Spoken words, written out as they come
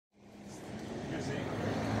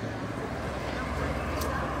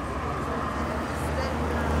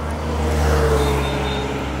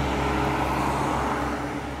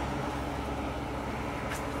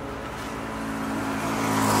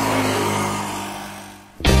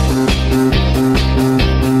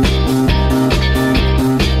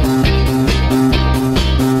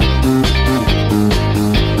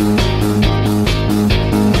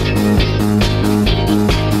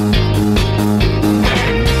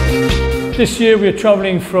This year we're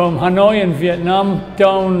travelling from Hanoi in Vietnam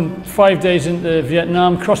down 5 days into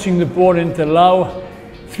Vietnam, crossing the border into Laos,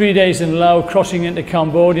 3 days in Laos, crossing into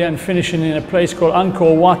Cambodia and finishing in a place called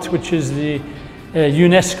Angkor Wat, which is the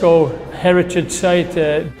UNESCO heritage site,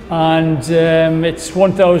 and it's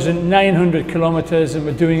 1,900 kilometres, and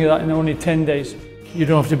we're doing that in only 10 days. You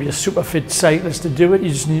don't have to be a super fit cyclist to do it, you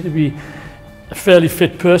just need to be a fairly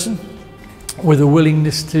fit person with a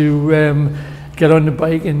willingness to get on the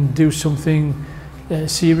bike and do something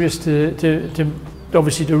serious to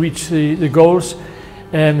obviously to reach the goals.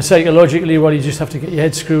 Psychologically, well, you just have to get your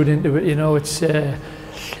head screwed into it. You know, it's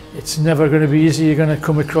never going to be easy. You're going to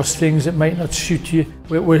come across things that might not suit you.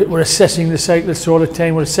 We're assessing the cyclists all the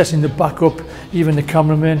time. We're assessing the backup, even the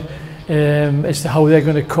cameramen, as to how they're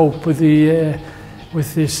going to cope with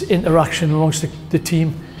this interaction amongst the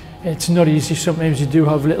team. It's not easy. Sometimes you do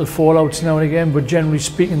have little fallouts now and again, but generally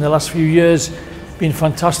speaking, the last few years been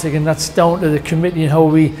fantastic, and that's down to the committee and how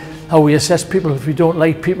we assess people. If we don't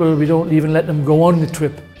like people, we don't even let them go on the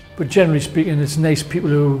trip. But generally speaking, it's nice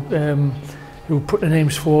people who put their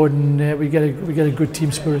names forward, and we get a good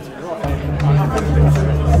team spirit.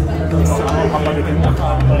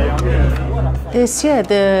 This year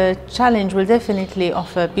the challenge will definitely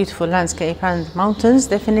offer beautiful landscape and mountains,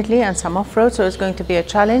 definitely, and some off-road, so it's going to be a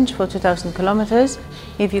challenge for 2,000 kilometers.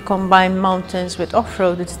 If you combine mountains with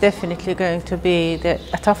off-road, it's definitely going to be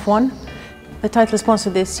a tough one. The title sponsor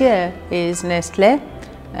this year is Nestlé,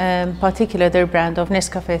 particularly their brand of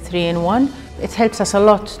Nescafé 3-in-1. It helps us a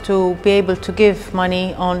lot to be able to give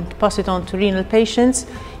money pass it on to renal patients.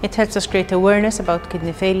 It helps us create awareness about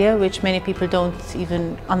kidney failure, which many people don't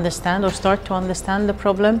even understand or start to understand the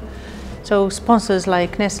problem. So sponsors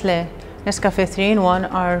like Nestlé, Nescafé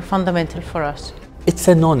 3-in-1 are fundamental for us. It's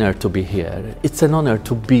an honor to be here. It's an honor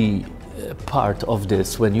to be part of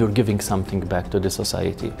this when you're giving something back to the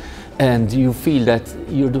society and you feel that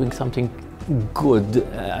you're doing something good.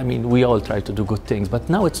 I mean, we all try to do good things, but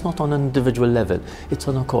now it's not on an individual level, it's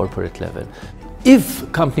on a corporate level.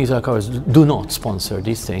 If companies like ours do not sponsor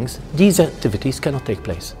these things, these activities cannot take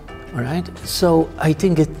place. All right? So I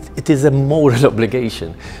think it is a moral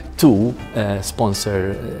obligation to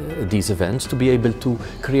sponsor these events, to be able to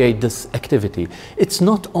create this activity. It's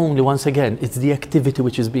not only, once again, it's the activity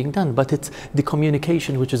which is being done, but it's the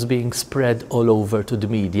communication which is being spread all over to the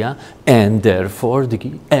media, and therefore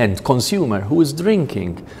the end consumer who is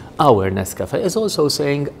drinking our Nescafe is also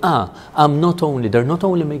saying, they're not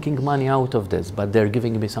only making money out of this, but they're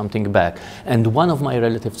giving me something back. And one of my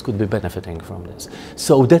relatives could be benefiting from this.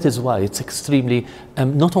 So that is why it's extremely,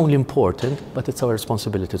 not only important, but it's our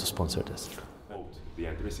responsibility to sponsor this. The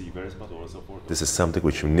end receivers, but also for this is something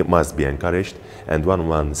which must be encouraged, and when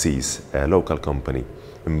one sees a local company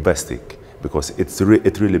investing, because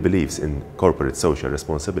it really believes in corporate social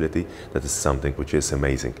responsibility, that is something which is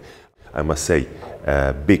amazing. I must say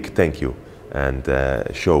a big thank you and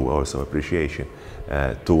show also appreciation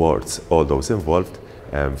towards all those involved,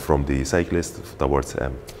 from the cyclists towards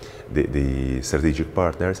the strategic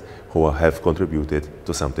partners who have contributed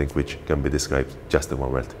to something which can be described just in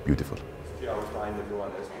one word: beautiful.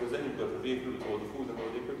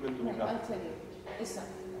 I'll tell you. Listen,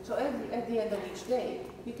 so at the end of each day,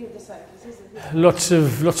 you give the cyclists. Lots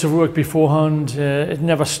of work beforehand. It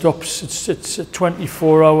never stops. It's a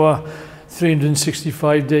 24-hour,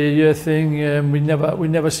 365-day-a-year thing. We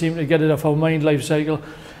never seem to get it off our mind. LifeCycle.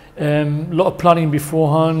 A lot of planning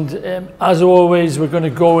beforehand. As always, we're going to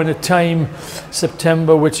go in a time,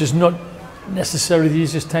 September, which is not necessarily the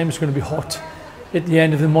easiest time. It's going to be hot at the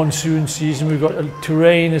end of the monsoon season. We've got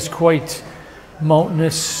terrain is quite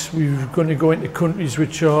mountainous. We're going to go into countries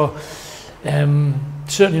which are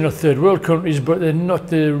certainly not third world countries, but they're not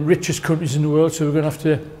the richest countries in the world. So we're going to have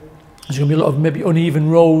to. There's going to be a lot of maybe uneven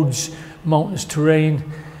roads, mountainous terrain.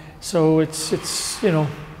 So it's you know,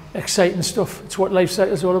 exciting stuff. It's what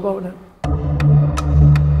LifeCycle is all about now.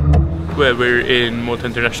 Well, we're in Malta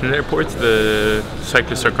International Airport. The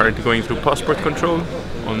cyclists are currently going through passport control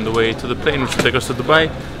on the way to the plane, which will take us to Dubai.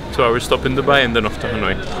 2-hour stop in Dubai and then off to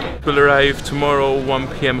Hanoi. We'll arrive tomorrow 1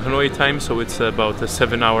 p.m. Hanoi time, so it's about a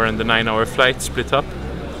 7-hour and a 9-hour flight split up.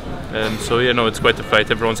 So you know, it's quite a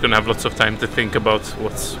flight. Everyone's going to have lots of time to think about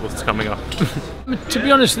what's coming up. To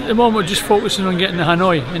be honest, at the moment we're just focusing on getting to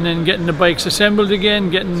Hanoi and then getting the bikes assembled again,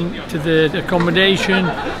 getting to the accommodation,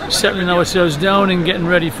 settling ourselves down and getting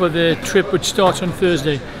ready for the trip, which starts on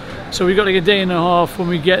Thursday. So we've got like a day and a half when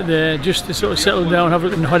we get there just to sort of settle down, have a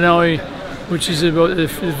look in Hanoi, which is about the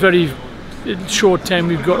very short time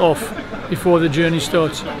we've got off before the journey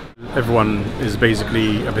starts. Everyone is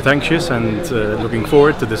basically a bit anxious and looking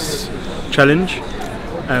forward to this challenge,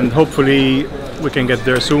 and hopefully we can get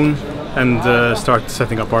there soon and start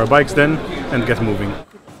setting up our bikes then and get moving.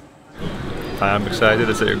 I'm excited.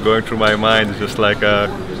 It's going through my mind. It's just like a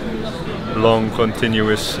long,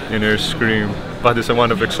 continuous inner scream. But it's a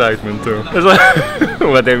one of excitement too.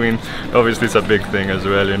 But I mean, obviously it's a big thing as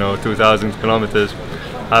well, you know, 2,000 kilometers.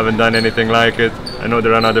 Haven't done anything like it. I know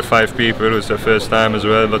there are another 5 people, it's their first time as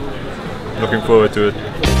well, but looking forward to it.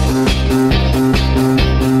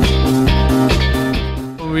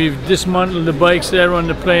 We've dismantled the bikes there on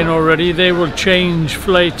the plane already. They will change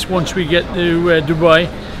flights once we get to Dubai,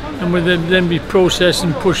 and will then be processed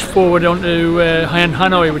and pushed forward onto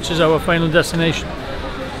Hanoi, which is our final destination.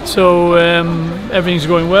 So everything's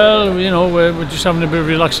going well. You know, we're just having a bit of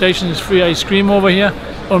relaxation. There's free ice cream over here,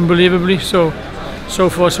 unbelievably. So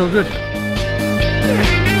far so good.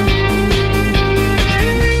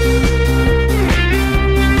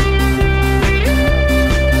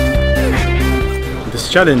 This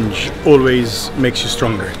challenge always makes you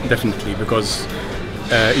stronger, definitely, because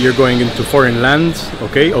you're going into foreign land.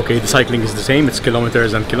 Okay, the cycling is the same, it's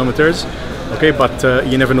kilometers and kilometers, okay, but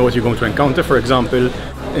you never know what you're going to encounter. For example,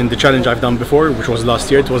 in the challenge I've done before, which was last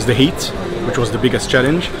year, it was the heat, which was the biggest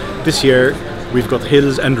challenge. This year we've got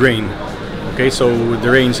hills and rain. Okay, so the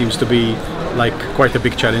rain seems to be like quite a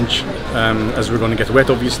big challenge, as we're going to get wet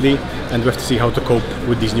obviously, and we have to see how to cope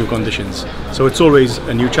with these new conditions. So it's always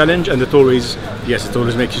a new challenge, and it always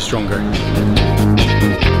makes you stronger.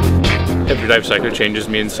 Every life cycle changes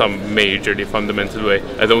me in some majorly fundamental way.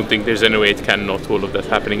 I don't think there's any way it cannot, all of that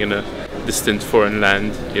happening in a distant foreign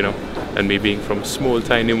land, you know, and me being from small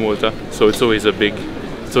tiny Malta, so it's always a big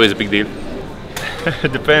deal.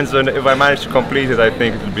 It depends on if I manage to complete it. I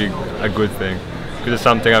think it will be a good thing, because it's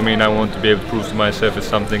something, I mean, I want to be able to prove to myself it's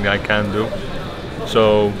something I can do.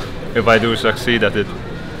 So if I do succeed at it,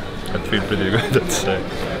 I'd feel pretty good, I'd say.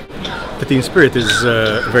 The team spirit is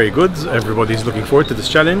very good. Everybody's looking forward to this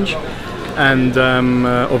challenge, and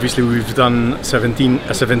obviously we've done a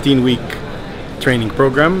 17-week training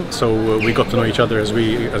program, so we got to know each other as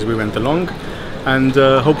we went along, and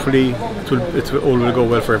hopefully it all will go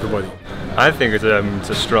well for everybody. I think it's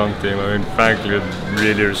a strong team. I mean, frankly, I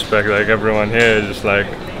really respect like everyone here. Just like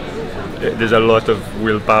there's a lot of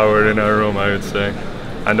willpower in our room, I would say,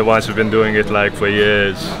 and the ones who've been doing it like for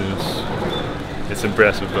years, it's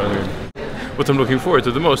impressive. I mean, what I'm looking forward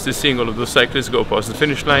to the most is seeing all of those cyclists go past the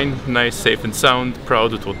finish line, nice, safe and sound,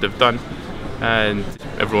 proud of what they've done, and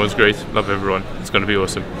everyone's great. Love everyone. It's going to be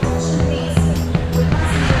awesome.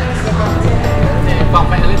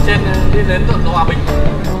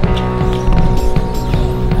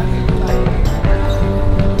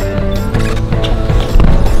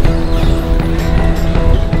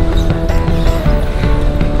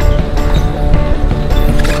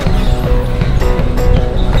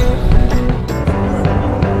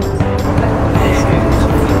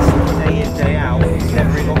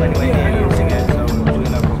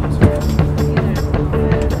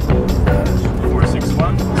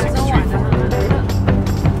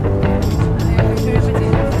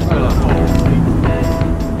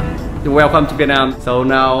 Welcome to Vietnam. So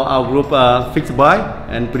now our group fix the bike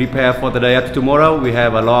and prepare for the day after tomorrow. We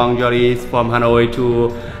have a long journey from Hanoi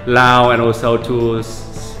to Laos and also to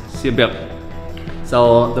Siem Reap.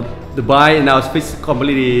 So the bike now is fixed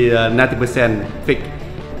completely 90% fixed.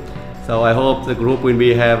 So I hope the group will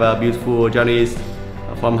have a beautiful journeys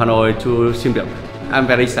from Hanoi to Siem Reap. I'm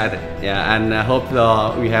very excited, yeah, and I hope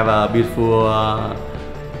we have a beautiful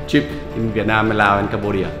trip in Vietnam, Laos and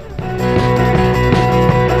Cambodia.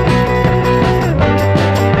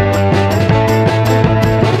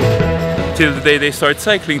 Till the day they start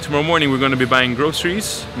cycling tomorrow morning, we're going to be buying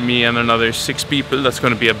groceries, me and another 6 people. That's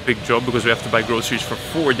going to be a big job because we have to buy groceries for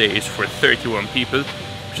 4 days for 31 people,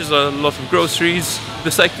 which is a lot of groceries. The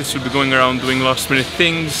cyclists will be going around doing last minute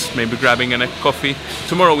things, maybe grabbing a coffee.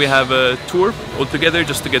 Tomorrow we have a tour all together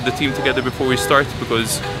just to get the team together before we start,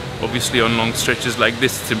 because obviously on long stretches like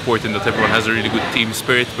this it's important that everyone has a really good team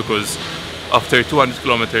spirit, because after 200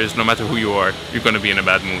 kilometers, no matter who you are, you're going to be in a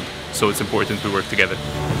bad mood. So it's important we work together.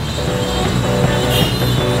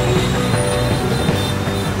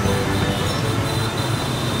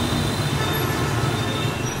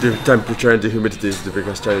 The temperature and the humidity is the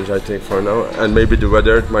biggest challenge, I think, for now, and maybe the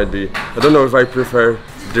weather might be. I don't know if I prefer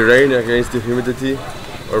the rain against the humidity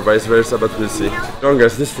or vice versa, but we'll see.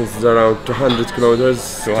 Longest distance is around 200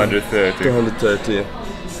 kilometers. 230. 230.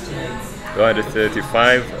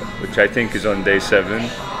 235, which I think is on day 7.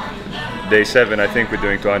 Day 7, I think we're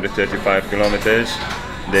doing 235 kilometers.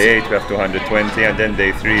 Day 8 we have 220, and then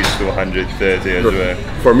day 3 is 230 as well.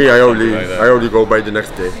 For me, I only go by the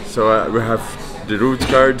next day. So we have the route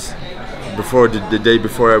cards before the day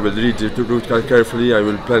before I will read the route carefully, I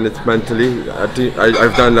will plan it mentally. I think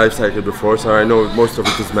I've done LifeCycle before, so I know most of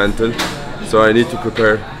it is mental. So I need to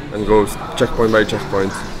prepare and go checkpoint by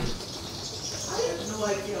checkpoint.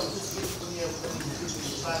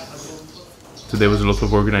 Today was a lot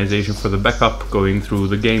of organization for the backup, going through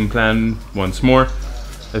the game plan once more.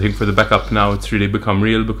 I think for the backup now it's really become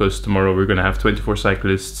real, because tomorrow we're going to have 24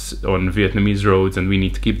 cyclists on Vietnamese roads and we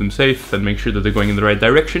need to keep them safe and make sure that they're going in the right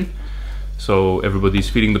direction. So everybody's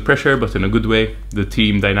feeling the pressure, but in a good way. The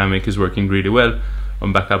team dynamic is working really well.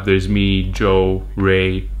 On backup there's me, Joe,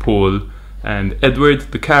 Ray, Paul and Edward,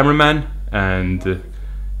 the cameraman, and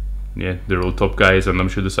yeah, they're all top guys and I'm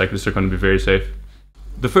sure the cyclists are going to be very safe.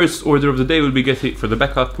 The first order of the day will be for the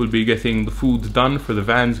backup, will be getting the food done for the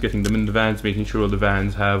vans, getting them in the vans, making sure all the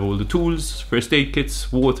vans have all the tools, first aid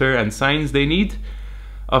kits, water and signs they need.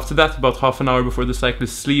 After that, about half an hour before the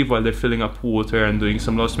cyclists leave, while they're filling up water and doing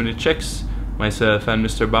some last minute checks, myself and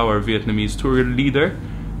Mr. Bao, our Vietnamese tour leader,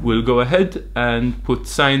 will go ahead and put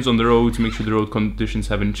signs on the road to make sure the road conditions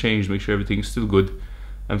haven't changed, make sure everything's still good,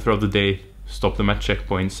 and throughout the day stop them at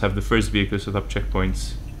checkpoints, have the first vehicle set up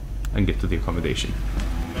checkpoints and get to the accommodation.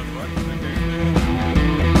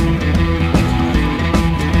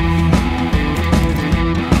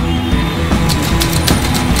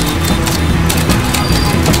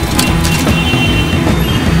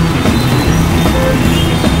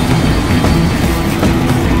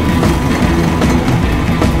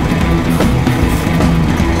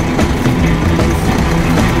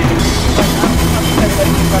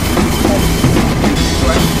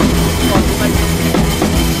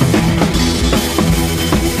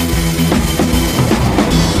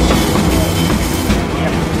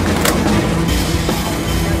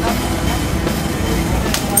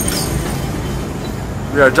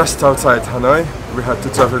 We are just outside Hanoi. We had to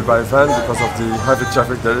travel by van because of the heavy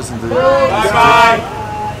traffic there is in the city.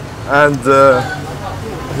 And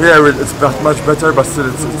here it's much better, but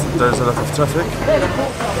still there's a lot of traffic.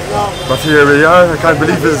 But here we are. I can't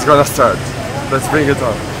believe this is gonna start. Let's bring it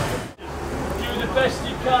on. Do the best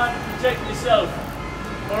you can to protect yourself.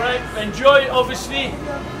 Alright, enjoy obviously.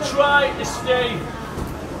 Try to stay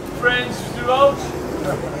friends throughout.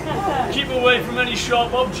 Keep away from any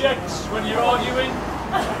sharp objects when you're arguing.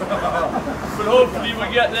 But hopefully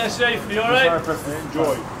we'll get there safely, alright?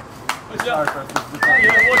 Enjoy. What's up?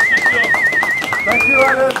 Yeah, watch this stuff. Thank you,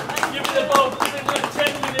 Alan. Give it about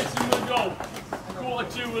 10 minutes and we'll go.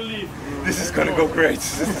 1:45 we'll leave. This is gonna go great.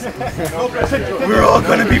 We're all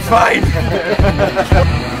gonna be fine.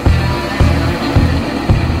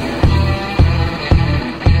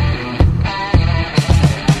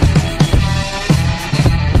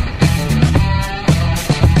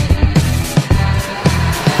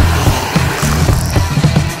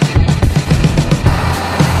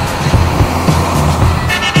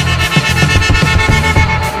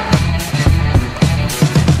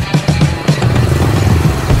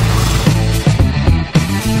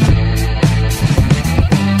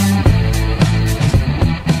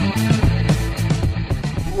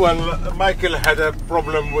 Well, Michael had a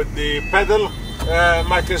problem with the pedal.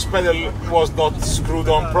 Michael's pedal was not screwed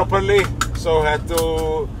on properly, so had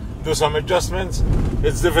to do some adjustments.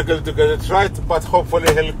 It's difficult to get it right, but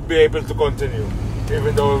hopefully he'll be able to continue,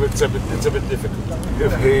 even though it's a bit difficult.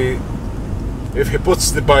 If he puts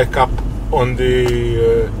the bike up on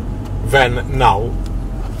the van now,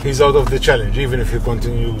 he's out of the challenge. Even if he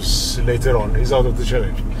continues later on, he's out of the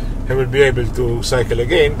challenge. He will be able to cycle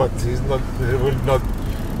again, but he will not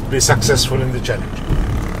be successful in the challenge.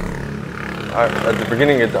 At the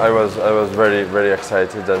beginning, I was very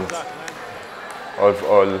excited and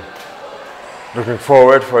all looking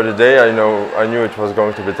forward for the day. I knew it was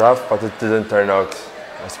going to be tough, but it didn't turn out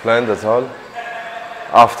as planned at all.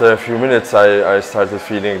 After a few minutes, I started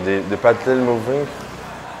feeling the pedal moving.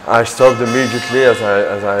 I stopped immediately as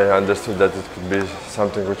I understood that it could be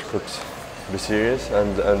something which could be serious,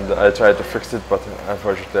 and I tried to fix it, but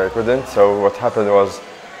unfortunately I couldn't. So what happened was,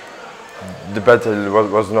 the pedal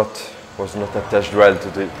was not attached well to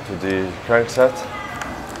the crankset,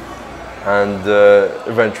 and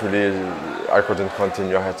eventually I couldn't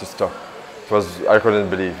continue. I had to stop. I couldn't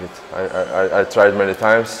believe it. I tried many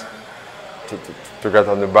times to get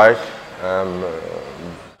on the bike,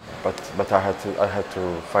 but I had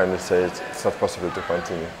to finally say it's not possible to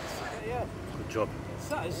continue. Good job.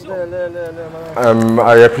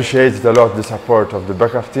 I appreciated a lot the support of the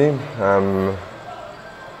backup team.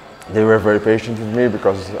 They were very patient with me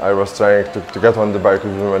because I was trying to get on the bike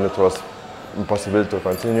even when it was impossible to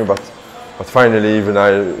continue. But finally, even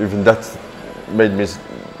that made me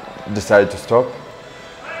decide to stop.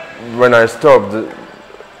 When I stopped,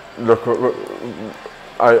 look,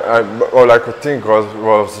 all I could think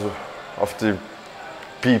was of the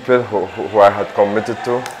people who I had committed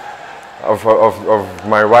to, of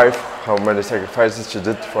my wife, how many sacrifices she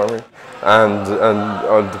did for me, and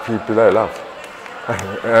all the people I love.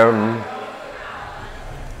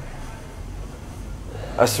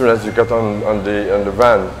 As soon as you got on the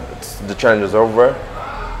van, the challenge is over,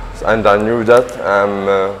 and I knew that.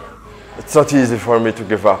 It's not easy for me to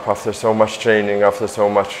give up after so much training, after so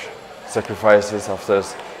much sacrifices, after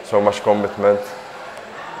so much commitment.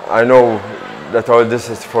 I know that all this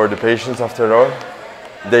is for the patients after all.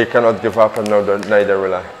 They cannot give up, and neither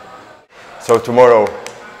will I. So tomorrow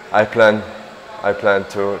I plan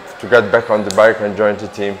to get back on the bike and join the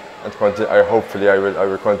team, and hopefully I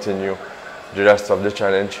will continue the rest of the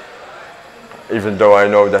challenge, even though I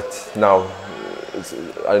know that now,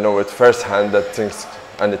 I know it firsthand that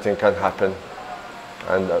anything can happen,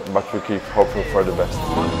 but we keep hoping for the best.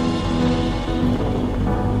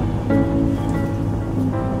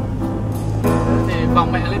 Thì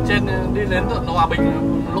vòng mẹ lên trên đi đến tận Hòa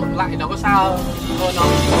Bình lộn lại nó có xa hơn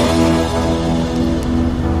không?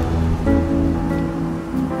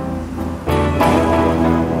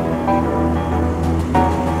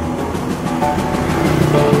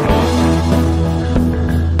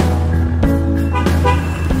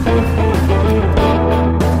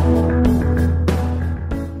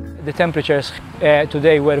 The temperatures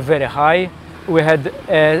today were very high. We had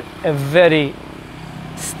a very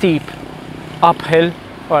steep uphill,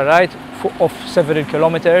 all right, of several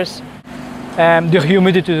kilometers. The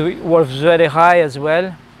humidity was very high as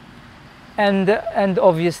well, and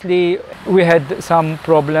obviously we had some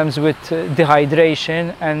problems with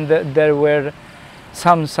dehydration, and there were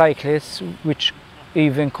some cyclists which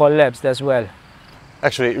even collapsed as well.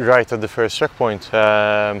 Actually, right at the first checkpoint,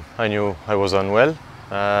 I knew I was unwell.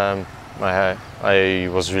 I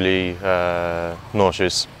was really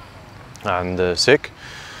nauseous and sick.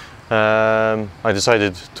 I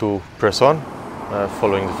decided to press on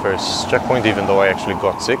following the first checkpoint, even though I actually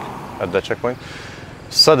got sick at that checkpoint.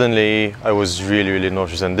 Suddenly I was really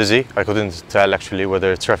nauseous and dizzy. I couldn't tell actually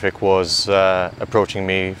whether traffic was approaching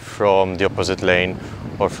me from the opposite lane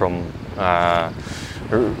or from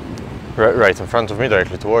right in front of me,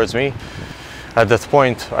 directly towards me. At that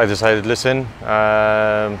point I decided, listen,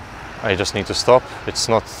 I just need to stop. It's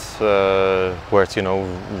not worth, you know,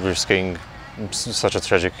 risking such a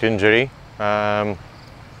tragic injury.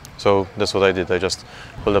 So that's what I did. I just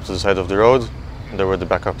pulled up to the side of the road. There were the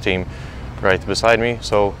backup team right beside me,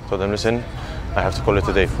 so I told them, listen, I have to call it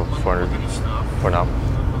a day for now.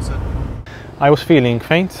 I was feeling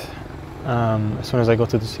faint as soon as I got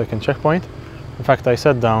to the second checkpoint. In fact, I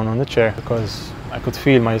sat down on the chair because I could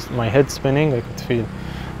feel my head spinning. I could feel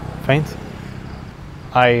faint.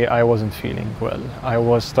 I wasn't feeling well. I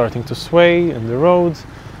was starting to sway in the road.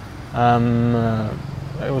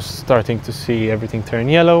 I was starting to see everything turn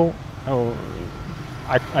yellow.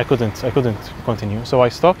 I couldn't continue, so I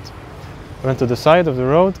stopped, went to the side of the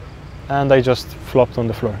road, and I just flopped on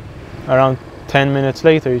the floor. Around 10 minutes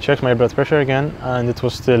later, he checked my blood pressure again, and it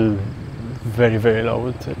was still very low.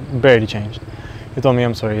 It barely changed. He told me,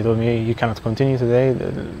 I'm sorry, he told me, you cannot continue today.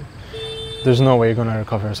 There's no way you're going to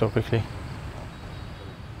recover so quickly.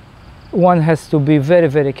 One has to be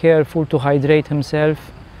very careful to hydrate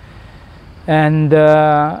himself and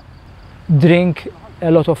drink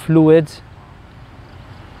a lot of fluids,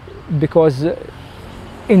 because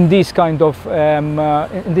in this kind of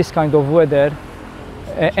weather,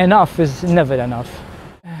 enough is never enough.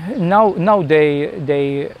 Now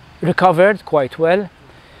they recovered quite well,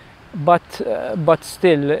 but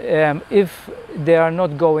still, if they are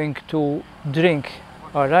not going to drink,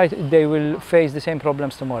 all right, they will face the same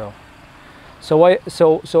problems tomorrow. So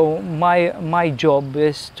my job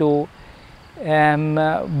is to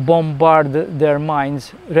bombard their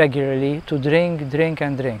minds regularly to drink.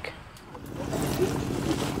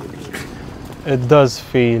 It does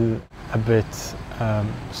feel a bit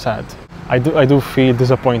sad. I do feel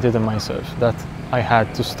disappointed in myself that I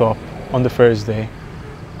had to stop on the first day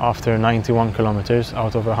after 91 kilometers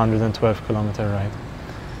out of a 112 kilometer ride.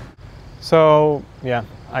 So yeah,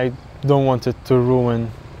 I don't want it to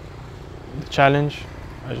ruin the challenge.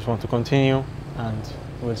 I just want to continue, and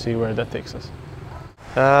we'll see where that takes us.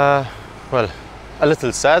 Well, a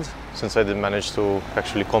little sad, since I didn't manage to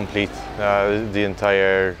actually complete the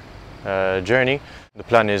entire journey. The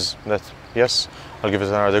plan is that, yes, I'll give it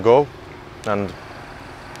another go, and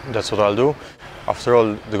that's what I'll do. After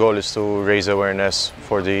all, the goal is to raise awareness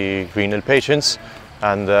for the renal patients,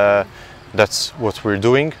 and that's what we're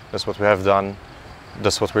doing, that's what we have done,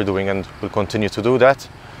 that's what we're doing, and we'll continue to do that.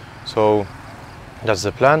 So That's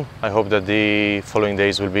the plan. I hope that the following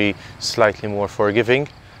days will be slightly more forgiving,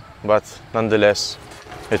 but nonetheless,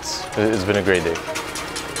 it's been a great day.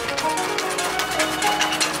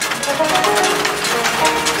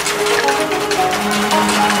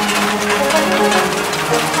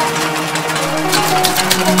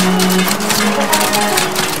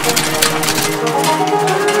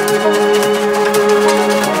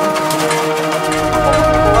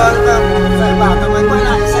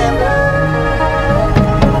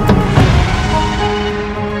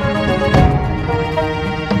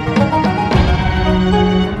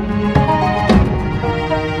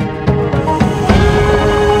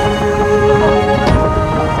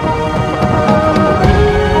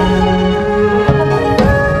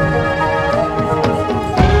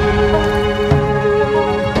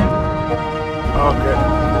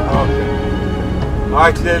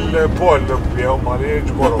 Għajt l-Paul l-bjew ma li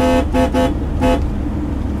ġboru.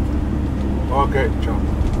 Okay, ciao.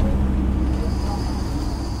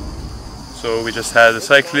 So we just had a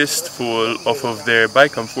cyclist fall off of their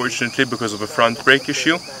bike, unfortunately, because of a front brake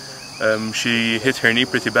issue. She hit her knee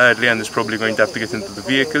pretty badly and is probably going to have to get into the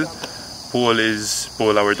vehicle.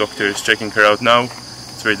 Paul, our doctor, is checking her out now.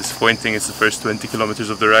 It's very disappointing. It's the first 20 kilometers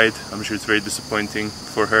of the ride. I'm sure it's very disappointing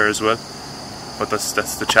for her as well. But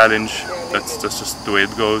that's the challenge. That's just the way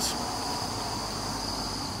it goes.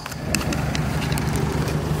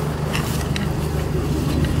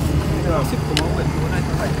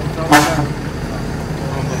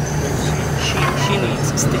 She needs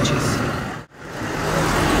stitches.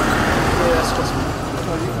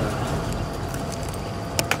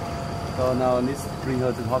 So now I need to bring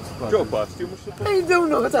her to the hospital. I don't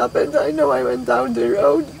know what happened. I know I went down the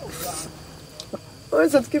road.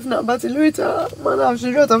 Għazat kif naqbat il-wita, ma nafx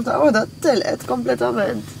il-rota ta' għoda telqet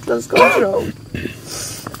kompletament, lost control.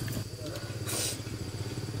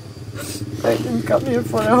 I didn't come here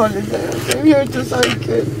for a holiday, I came here to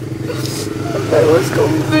cycle. And I was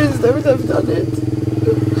convinced I would have done it.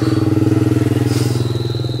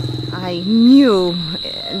 I knew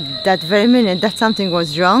that very minute that something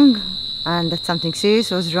was wrong and that something serious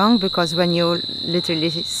was wrong, because when you literally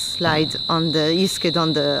slide on you skid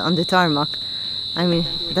on the tarmac, I mean,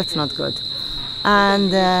 that's not good.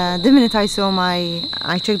 And the minute I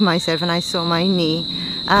checked myself and I saw my knee,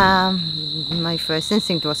 my first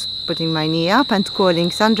instinct was putting my knee up and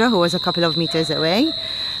calling Sandra, who was a couple of meters away.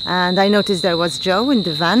 And I noticed there was Joe in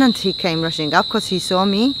the van, and he came rushing up because he saw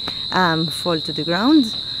me fall to the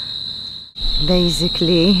ground.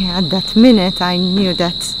 Basically, at that minute, I knew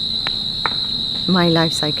that my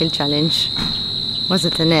life cycle challenge was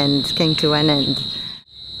at an end, came to an end.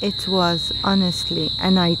 It was honestly a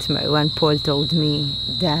nightmare when Paul told me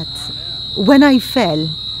that when I fell,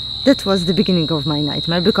 that was the beginning of my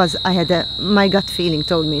nightmare, because I had my gut feeling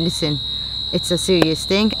told me, listen, it's a serious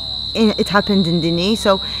thing. It happened in the knee,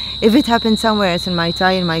 so if it happened somewhere else in my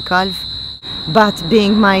thigh, in my calf, but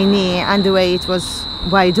being my knee and the way it was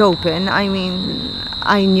wide open, I mean,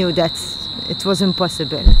 I knew that it was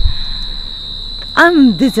impossible.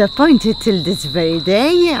 I'm disappointed till this very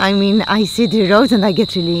day. I mean, I see the road and I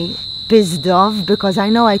get really pissed off because I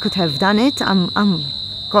know I could have done it. I'm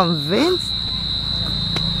convinced.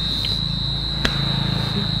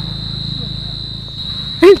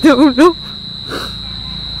 I don't know.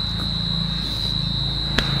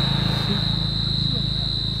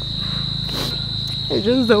 I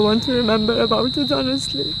just don't want to remember about it,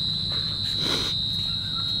 honestly.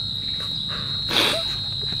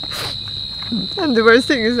 And the worst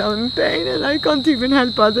thing is I'm in pain and I can't even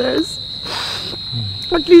help others.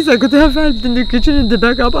 At least I could have helped in the kitchen in the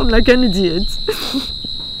backup. I'm like an idiot.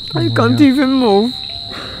 I can't even move.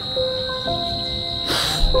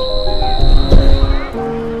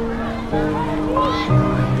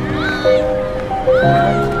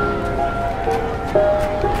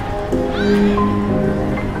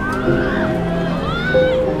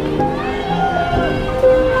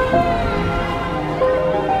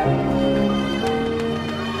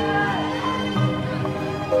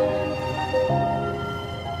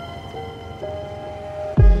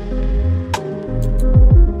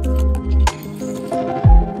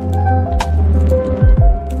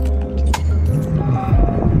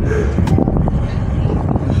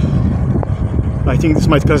 I think this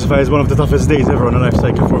might classify as one of the toughest days ever on a life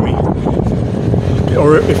cycle for me,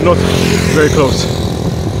 or if not, very close.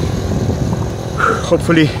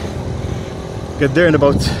 Hopefully get there in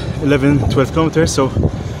about 11-12 kilometers, so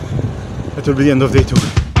that will be the end of day 2.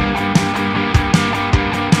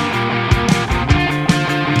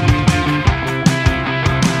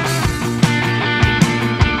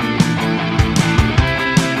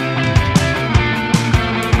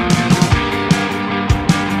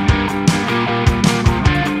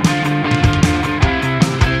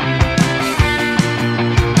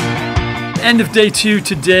 end of day 2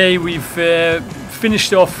 today. We've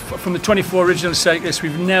finished off from the 24 original cyclists.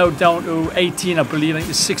 We've now down to 18, I believe. I think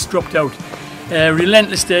the 6 dropped out.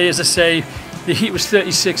 Relentless day, as I say. The heat was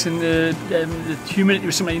 36 and the humidity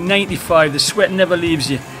was something like 95. The sweat never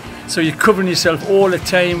leaves you. So you're covering yourself all the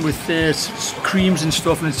time with creams and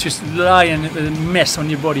stuff, and it's just lying with a mess on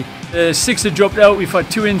your body. 6 have dropped out. We've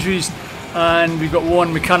had 2 injuries, and we've got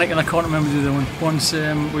 1 mechanic, and I can't remember the other one.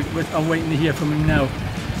 I'm waiting to hear from him now.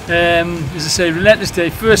 As I say, relentless day.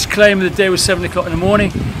 First climb of the day was 7 o'clock in the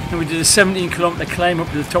morning, and we did a 17-kilometre climb up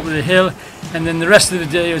to the top of the hill. And then the rest of the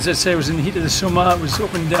day, as I say, was in the heat of the summer. It was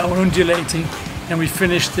up and down, undulating, and we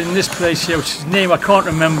finished in this place here, which is a name I can't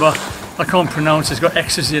remember. I can't pronounce. It's got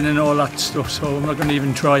X's in and all that stuff, so I'm not going to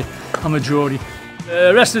even try. I'm a Geordie.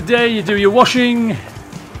 The rest of the day, you do your washing,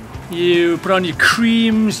 you put on your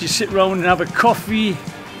creams, you sit around and have a coffee,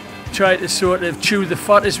 try to sort of chew the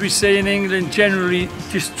fat, as we say in England. Generally,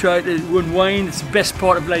 just try to unwind. It's the best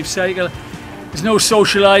part of LifeCycle. There's no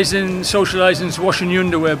socialising. Socialising is washing your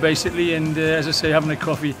underwear, basically, and as I say, having a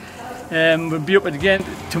coffee. We'll be up again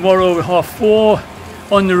tomorrow at 4:30.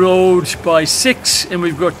 On the road by 6, and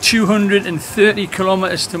we've got 230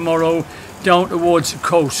 kilometres tomorrow down towards the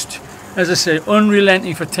coast. As I say,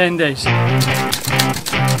 unrelenting for 10 days.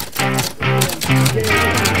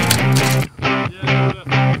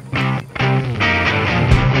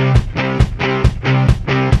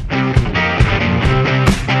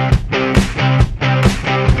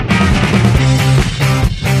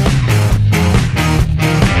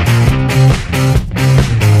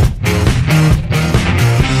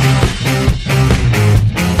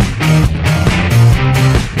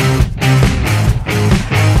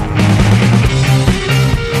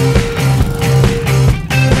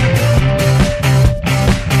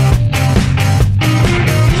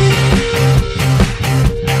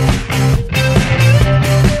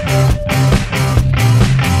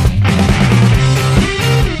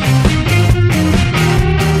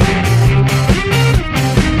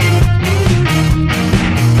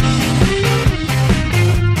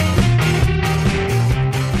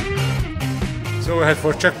 We had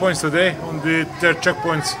 4 checkpoints today. On the 3rd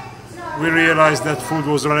checkpoint, we realized that food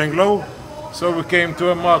was running low, so we came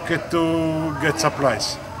to a market to get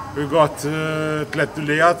supplies. We got 3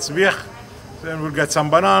 liat sbieħ, then we'll get some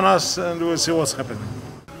bananas, and we'll see what's happening.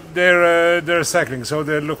 They're cycling, so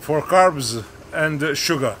they look for carbs and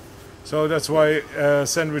sugar. So that's why a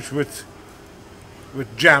sandwich with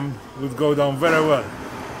jam would go down very well.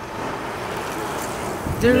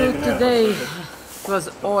 The route today was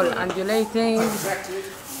all undulating,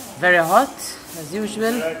 very hot as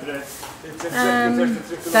usual.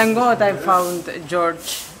 Thank God I found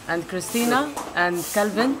George and Christina and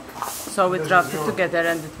Calvin, so we drafted together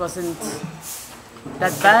and it wasn't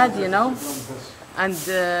that bad, you know, and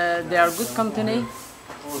they are good company.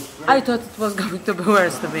 I thought it was going to be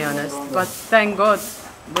worse, to be honest, but thank God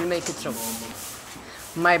we'll make it through.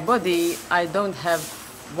 My body, I don't have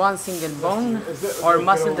one single bone or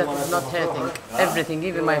muscle that is not hurting. Everything,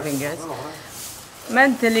 even my fingers.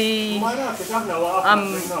 Mentally,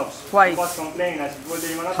 I'm quite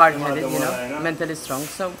hard-headed, you know, mentally strong.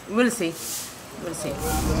 So we'll see. We'll see.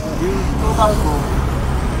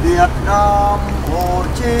 Vietnam, Ho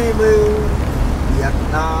Chi Minh,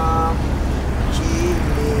 Vietnam, Chí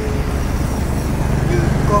Minh. Như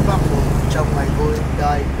có bác Hồ trong ngày vui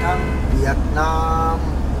đại thắng Vietnam,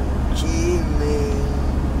 Chí Minh.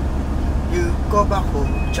 Như có bác Hồ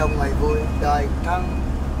trong ngày vui đại thắng.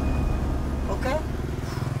 Okay?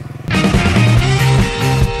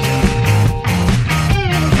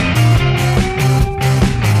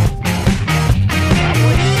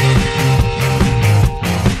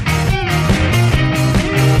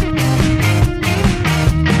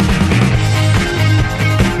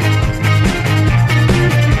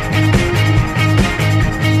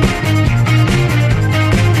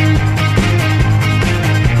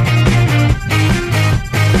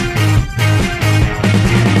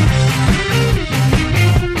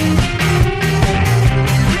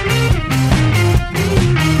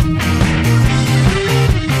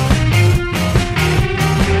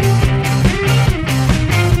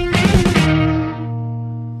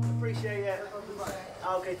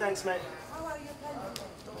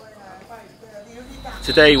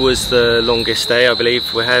 Today was the longest day I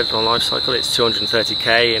believe we had on LifeCycle. It's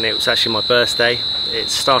 230k and it was actually my birthday. It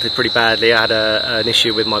started pretty badly. I had an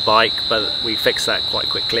issue with my bike, but we fixed that quite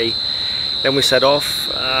quickly. Then we set off.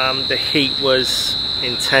 The heat was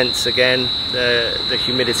intense again. The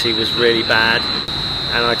humidity was really bad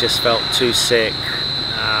and I just felt too sick.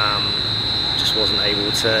 Just wasn't able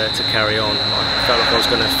able to carry on. I felt like I was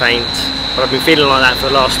going to faint, but I've been feeling like that for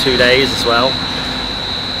the last 2 days as well.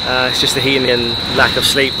 It's just the heat and lack of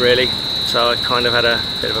sleep really, so I kind of had a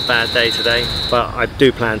bit of a bad day today. But I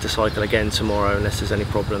do plan to cycle again tomorrow unless there's any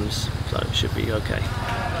problems, so it should be okay.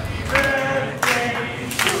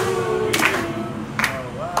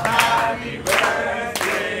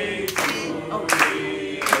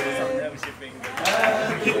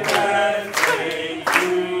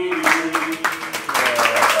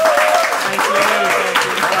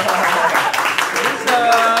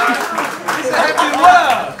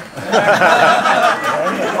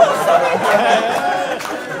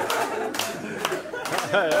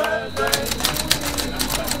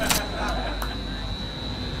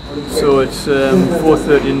 So it's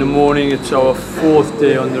 4:30 in the morning, it's our 4th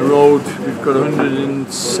day on the road. We've got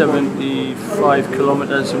 175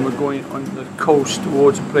 kilometres and we're going on the coast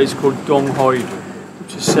towards a place called Dong Hoi,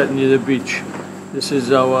 which is set near the beach. This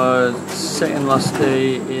is our second last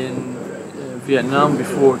day in Vietnam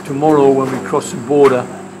before tomorrow when we cross the border.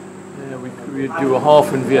 We do a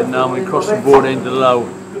half in Vietnam and cross the border into Laos,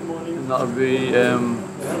 and that'll be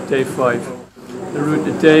day 5. The route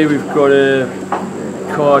today, we've got a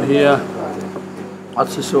card here.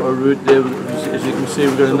 That's the sort of route there. As you can see,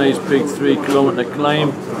 we've got a nice big 3-kilometre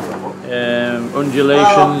climb.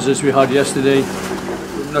 Undulations as we had yesterday,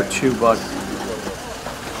 but not too bad.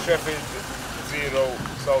 Sheffield 0,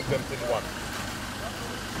 Southampton 1.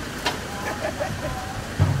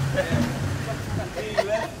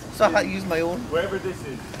 So I had to use my own. Wherever this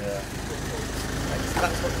is. Yeah.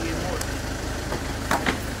 That's what you want.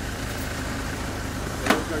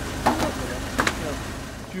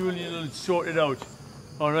 Julian will sort it out.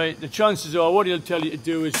 Alright, the chances are what he'll tell you to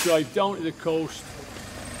do is drive down to the coast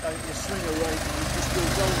and you swing away and you just go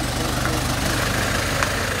down the coast.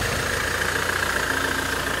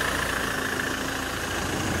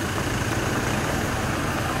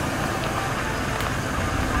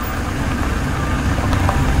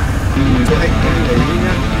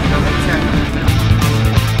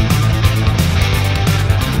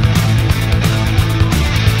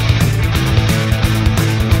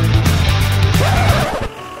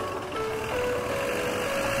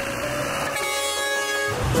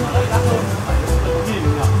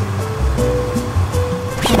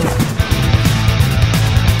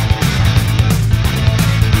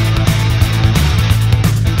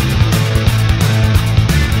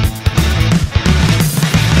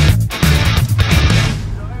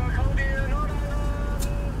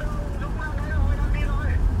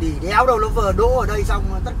 Đéo đâu nó vừa đỗ ở đây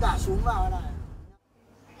xong tất cả xuống vào này.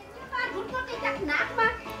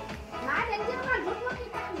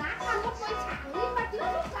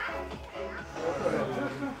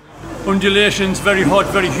 Undulations, very hot,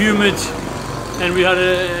 very humid, and we had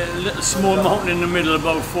a little small mountain in the middle,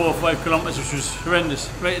 about 4 or 5 kilometres, which was horrendous,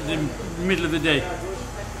 right at the middle of the day.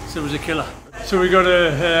 So it was a killer. So we got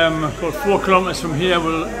about 4 kilometres from here.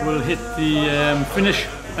 We'll hit the finish.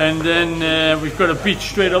 And then we've got a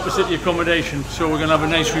beach straight opposite the accommodation, so we're going to have a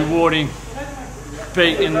nice rewarding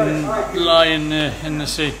bake and lie in the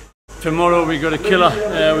sea. Tomorrow we've got a killer.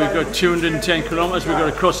 We've got 210 kilometres, we've got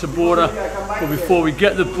to cross the border, but before we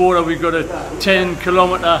get the border we've got a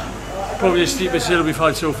 10-kilometre, probably the steepest hill we've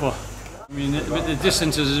had so far. I mean, with the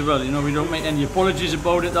distances as well, you know, we don't make any apologies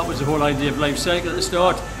about it. That was the whole idea of LifeCycle at the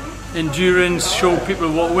start. Endurance, show people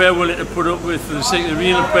what we're willing to put up with for the sake of the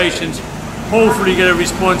renal patients. Hopefully get a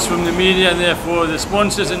response from the media and therefore the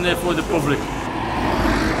sponsors and therefore the public.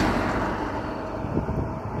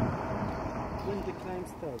 When the climb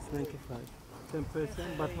starts, 95,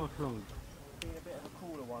 10%, but not long. A bit of a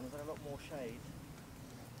cooler one with a lot more shade.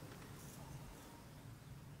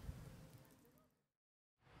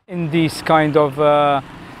 In these kind of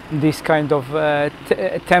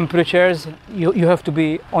temperatures, you have to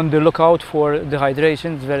be on the lookout for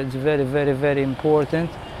dehydration. It's very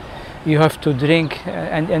important. You have to drink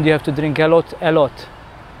and you have to drink a lot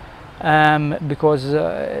because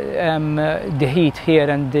the heat here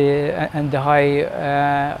and the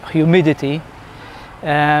high humidity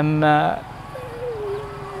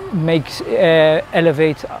makes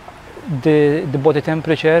elevate the body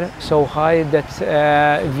temperature so high that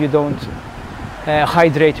if you don't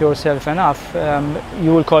hydrate yourself enough,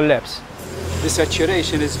 you will collapse. The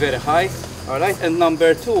saturation is very high. All right, and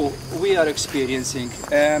number 2, we are experiencing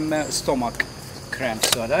stomach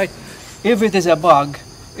cramps. All right, if it is a bug,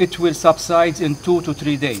 it will subside in 2 to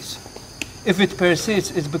 3 days. If it persists,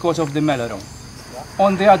 it's because of the Mellarone.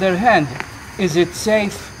 On the other hand, is it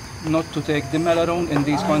safe not to take the Mellarone in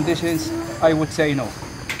these conditions? I would say no.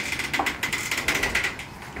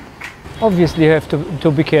 Obviously you have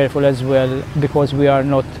to be careful as well, because we are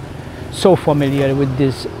not so familiar with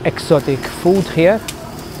this exotic food here,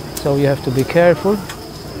 so you have to be careful.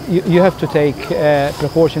 You have to take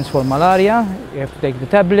precautions for malaria, you have to take the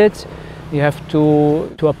tablets, you have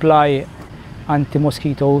to apply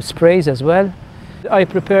anti-mosquito sprays as well. I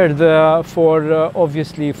prepared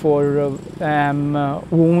obviously for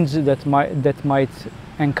wounds that might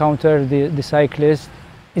encounter the cyclist.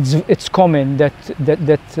 It's common that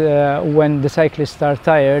when the cyclists are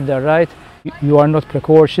tired, right, you are not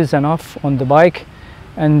precautious enough on the bike,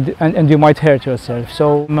 and you might hurt yourself.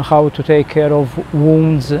 So how to take care of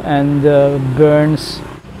wounds and burns,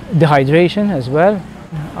 dehydration as well.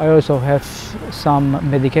 I also have some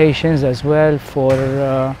medications as well for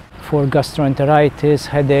gastroenteritis,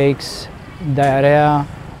 headaches, diarrhea,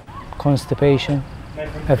 constipation,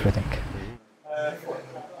 everything.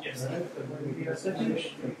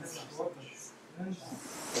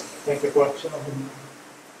 Take the box off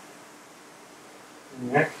the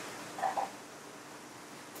neck.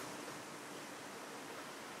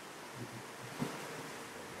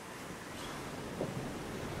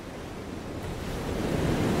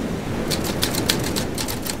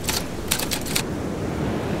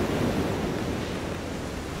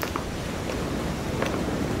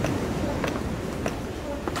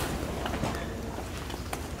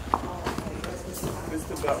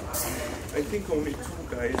 I think only 2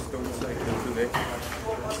 guys don't cycle today.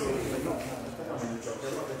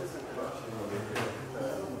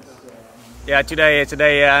 Yeah,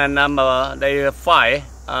 today number day 5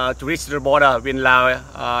 to reach the border between Laos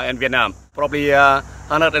and Vietnam. Probably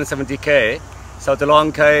 170k. So the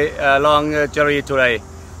long journey today.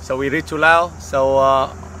 So we reach to Laos. So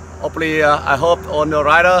hopefully I hope on the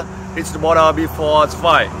rider reach the border before it's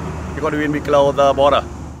 5, because we will be close the border.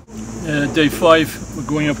 Day 5, we're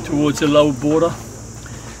going up towards the Laos border.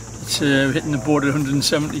 It's hitting the border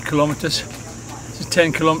 170 kilometres. It's a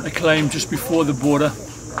 10-kilometre climb just before the border,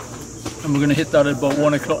 and we're going to hit that at about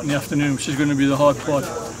 1 o'clock in the afternoon, which is going to be the hard part.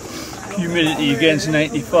 Humidity against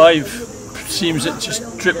 95, seems it's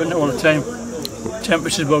just dripping all the time.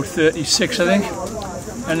 Temperature about 36, I think.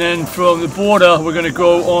 And then from the border we're going to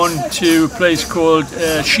go on to a place called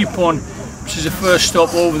Shipon, which is the first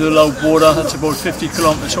stop over the Laos border. That's about 50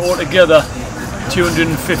 kilometres, so altogether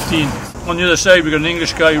 215. On the other side we've got an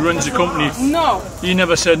English guy who runs the company. No. He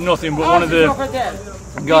never said nothing, but one of the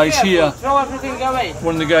guys here,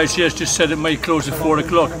 has just said it might close at 4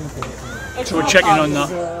 o'clock. So we're checking on that.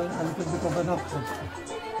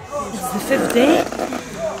 It's the 5th day,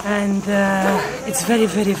 and it's very,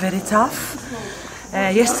 very, very tough.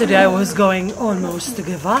 Yesterday I was going almost to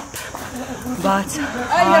give up, but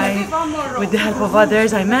with the help of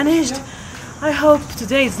others, I managed. I hope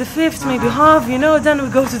today is the 5th, maybe half, you know, then we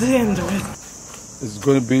go to the end of it. It's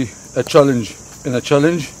going to be a challenge,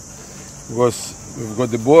 because we've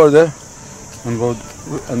got the border and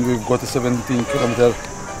we've got a 17-kilometer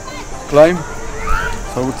climb,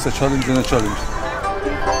 so it's a challenge and a challenge.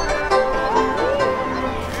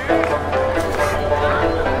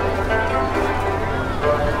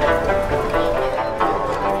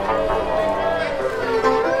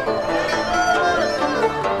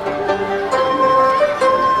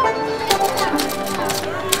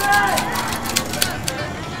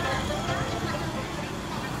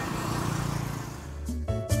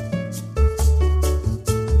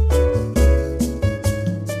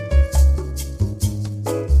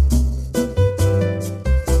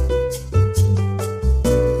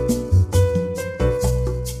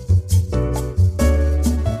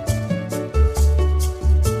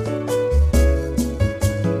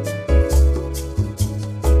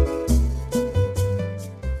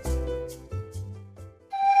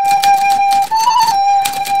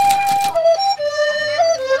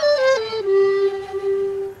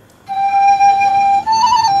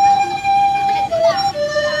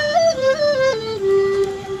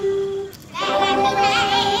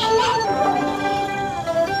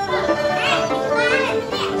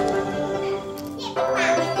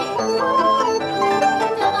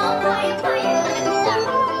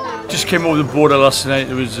 Came over the border last night.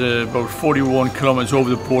 It was about 41 kilometres over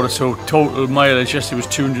the border, so total mileage yesterday was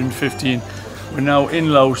 215. We're now in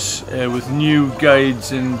Laos with new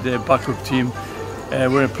guides and their backup team.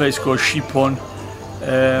 We're in a place called Shipon,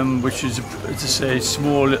 which is, as I say, a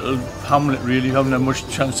small little hamlet really. Haven't had much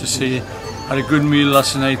chance to see it. Had a good meal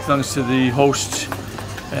last night thanks to the hosts.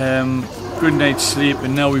 Good night's sleep,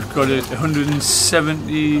 and now we've got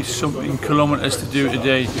 170 something kilometres to do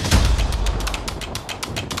today.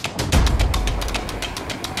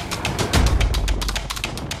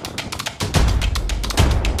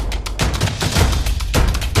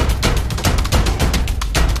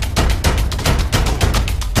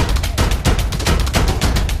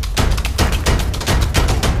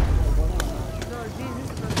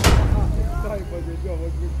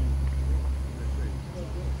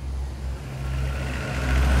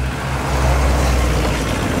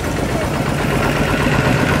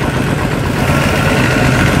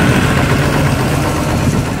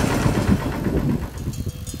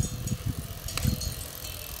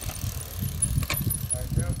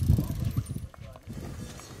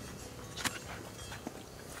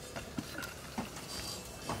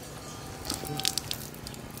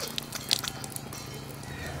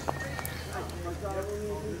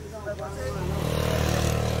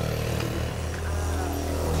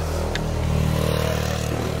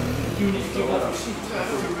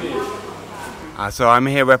 So I'm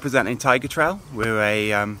here representing Tiger Trail. We're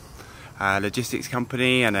a logistics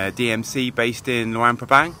company and a DMC based in Luang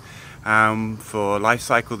Prabang. For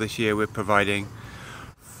LifeCycle this year we're providing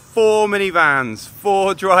 4 minivans,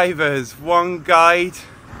 4 drivers, 1 guide,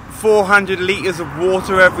 400 litres of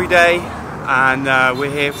water every day, and we're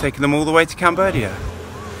here taking them all the way to Cambodia.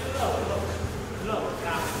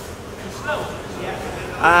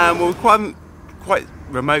 We're quite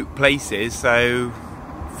remote places, so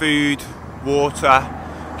food, water,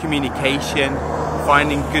 communication,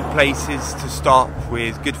 finding good places to stop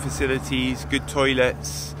with good facilities, good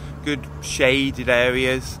toilets, good shaded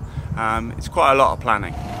areas. It's quite a lot of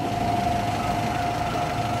planning.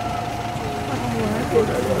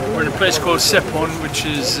 We're in a place called Sepon, which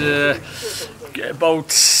is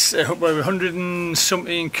about 100 and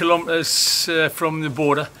something kilometres from the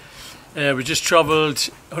border. We just travelled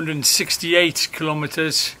 168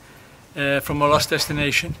 kilometres from our last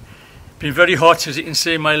destination. Been very hot, as you can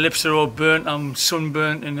see. My lips are all burnt. I'm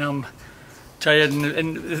sunburnt and I'm tired.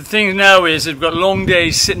 And the thing now is, I've got long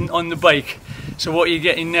days sitting on the bike. So what you're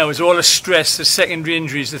getting now is all the stress, the secondary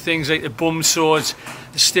injuries, the things like the bum sores,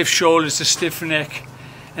 the stiff shoulders, the stiff neck.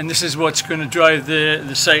 And this is what's going to drive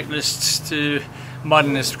the cyclists to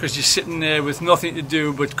madness, because you're sitting there with nothing to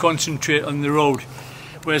do but concentrate on the road.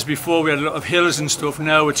 Whereas before we had a lot of hills and stuff,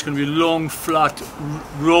 now it's going to be long, flat,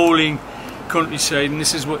 rolling countryside, and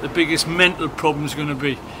this is what the biggest mental problem is going to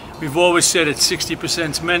be. We've always said it's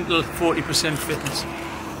 60% mental, 40% fitness.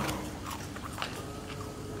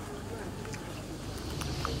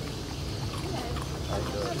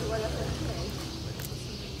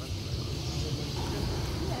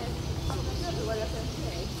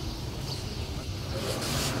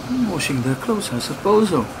 Washing their clothes, I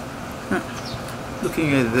suppose.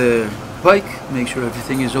 Looking at the bike, make sure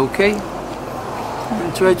everything is okay,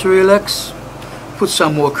 and try to relax, put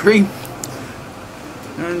some more cream,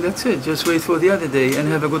 and that's it. Just wait for the other day and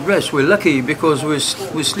have a good rest. We're lucky because we're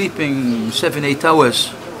sleeping 7-8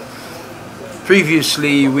 hours.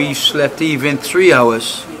 Previously we slept even 3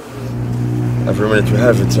 hours. Every minute we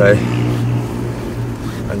have, we try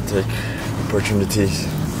and take opportunities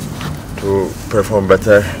to perform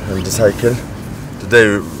better on the cycle.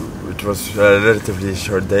 Today it was a relatively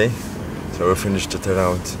short day, so we finished at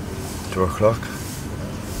around 2 o'clock.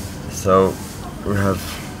 So we have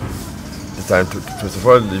the time to first of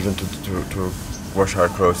all, even to wash our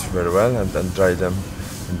clothes very well and dry them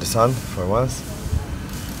in the sun for once,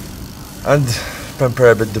 and pamper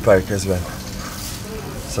a bit the bike as well.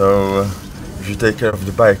 So if you take care of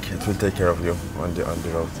the bike, it will take care of you on the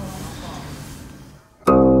road.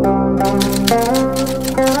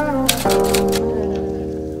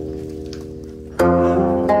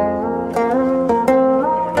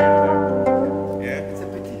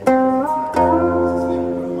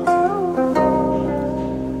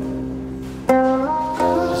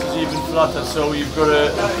 So you've got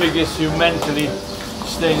a big issue mentally,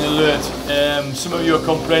 staying alert. Some of you are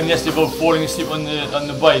complaining yesterday about falling asleep on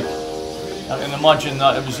the bike. I can imagine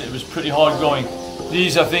that it was pretty hard going.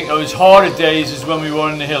 These, I think, are as harder days as when we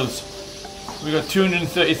were in the hills. We got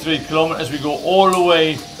 233 kilometres. We go all the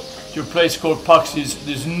way to a place called Paxis.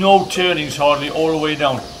 There's no turnings hardly all the way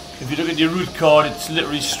down. If you look at your route card, it's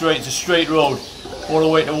literally straight. It's a straight road all the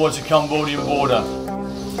way towards the Cambodian border.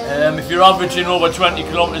 If you're averaging over 20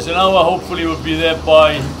 kilometres an hour, hopefully we'll be there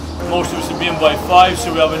by, most of us will be in by 5,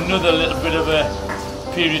 so we have another little bit of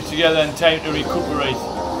a period together and time to recuperate.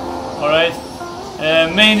 Alright,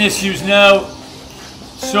 main issues now: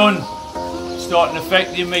 sun starting to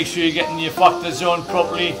affect you. Make sure you're getting your factors on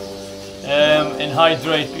properly, and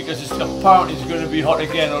hydrate, because it's apparently it's going to be hot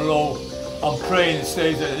again, although I'm praying it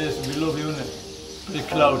stays like this. It'll be lovely, wouldn't it? Pretty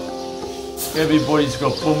cloud. Everybody's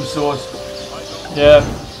got bum sores. Yeah.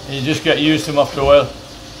 You just get used to them after a while.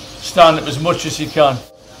 Stand up as much as you can.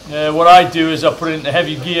 What I do is I put it into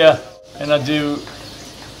heavy gear and I do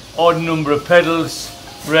odd number of pedals,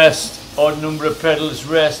 rest, odd number of pedals,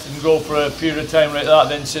 rest, and go for a period of time like that,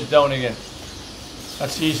 then sit down again.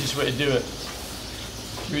 That's the easiest way to do it.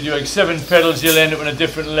 If you do like 7 pedals, you'll end up on a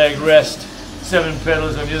different leg, rest, 7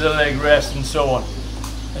 pedals on the other leg, rest, and so on.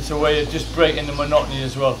 It's a way of just breaking the monotony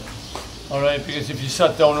as well. Alright, because if you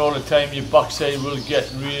sat down all the time, your backside will get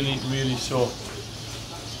really, really sore.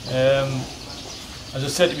 As I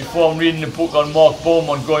said before, I'm reading a book on Mark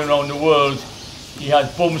Beaumont going around the world. He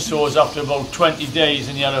had bum sores after about 20 days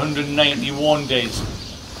and he had 191 days.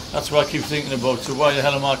 That's what I keep thinking about, so why the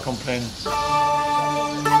hell am I complaining?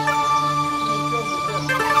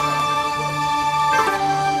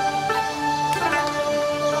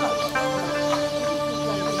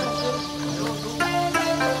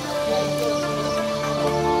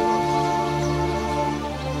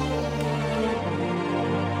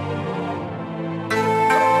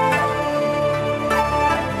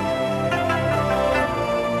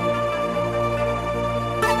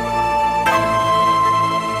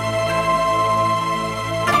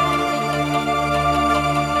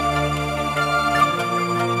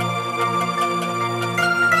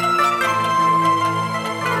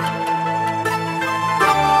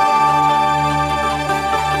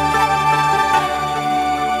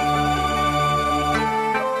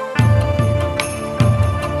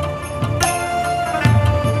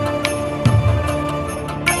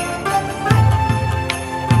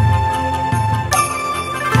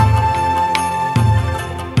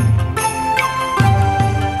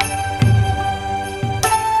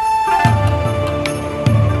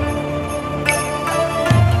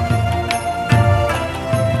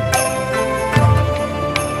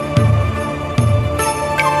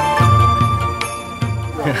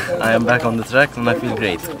 I am back on the track and I feel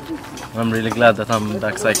great. I'm really glad that I'm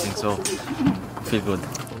back cycling, so I feel good.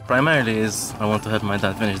 Primarily is I want to help my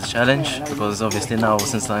dad finish the challenge, because obviously now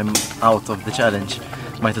since I'm out of the challenge,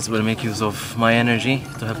 might as well make use of my energy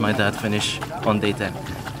to help my dad finish on day 10.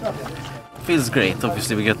 Feels great.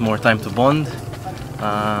 Obviously we get more time to bond,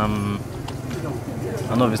 and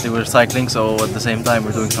obviously we're cycling, so at the same time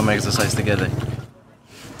we're doing some exercise together.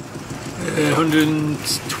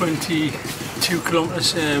 122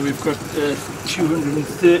 kilometres, we've got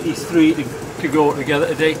 233 to go together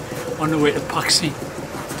today on the way to Paxi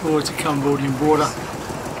towards the Cambodian border.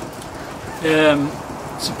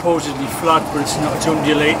 Supposedly flat, but it's not, it's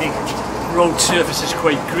undulating. Road surface is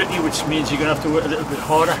quite gritty, which means you're going to have to work a little bit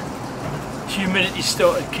harder. Humidity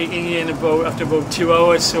started kicking in after about 2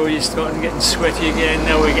 hours, so you're starting getting sweaty again.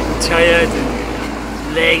 Now we're getting tired,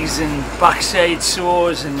 and legs and backside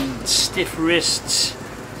sores and stiff wrists,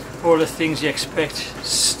 all the things you expect.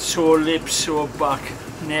 Sore lips, sore back,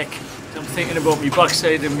 neck. I'm thinking about my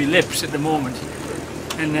backside and my lips at the moment.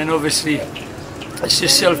 And then obviously it's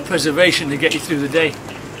just self-preservation to get you through the day.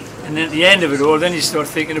 And then at the end of it all, then you start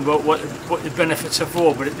thinking about what the benefits are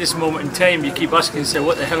for. But at this moment in time, you keep asking yourself,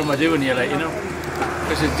 what the hell am I doing here, like, you know?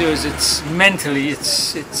 Because it's mentally,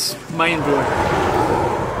 it's mind-blowing.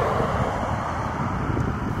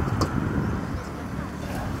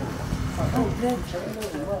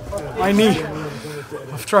 My knee.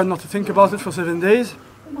 I've tried not to think about it for 7 days,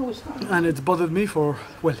 and it's bothered me for,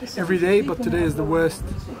 well, every day, but today is the worst,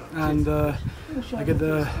 and I get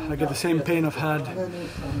the same pain I've had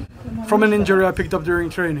from an injury I picked up during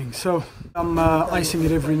training. So I'm icing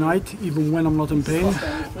it every night, even when I'm not in pain.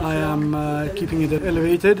 I am keeping it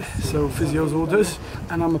elevated, so physio's orders,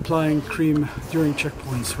 and I'm applying cream during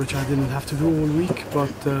checkpoints, which I didn't have to do all week,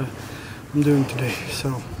 but I'm doing today.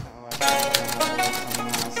 So.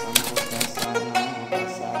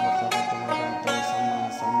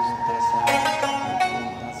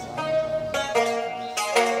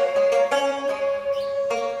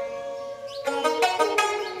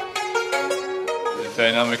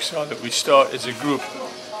 Dynamics are that we start as a group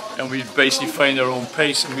and we basically find our own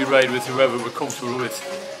pace and we ride with whoever we're comfortable with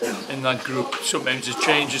in that group. Sometimes it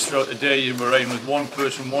changes throughout the day. You're riding with one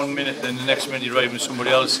person 1 minute, then the next minute you're riding with somebody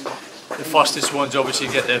else. The fastest ones obviously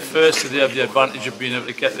get there first, so they have the advantage of being able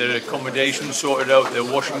to get their accommodation sorted out, their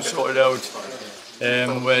washing sorted out,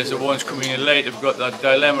 whereas the ones coming in late have got that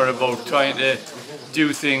dilemma about trying to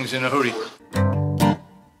do things in a hurry.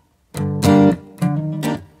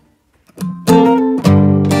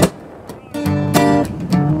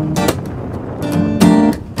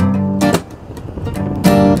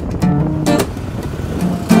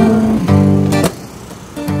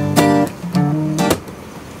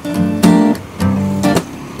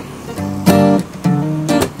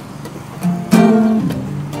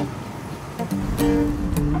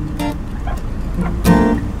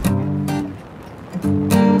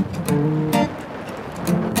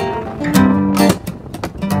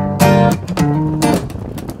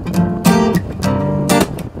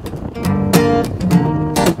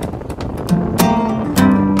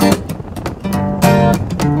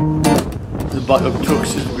 Backup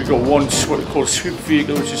trucks, we've got one what we call sweep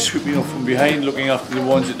vehicle, which is sweeping up from behind, looking after the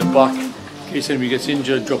ones at the back in case anybody gets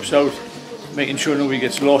injured, drops out, making sure nobody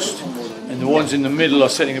gets lost. And the ones in the middle are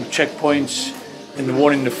setting up checkpoints, and the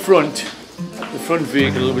one in the front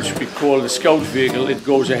vehicle, which we call the scout vehicle, it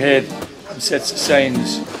goes ahead and sets the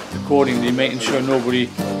signs accordingly, making sure nobody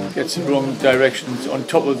gets the wrong directions. On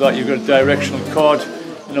top of that, you've got a directional card,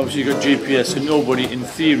 and obviously you've got GPS, so nobody in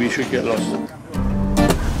theory should get lost.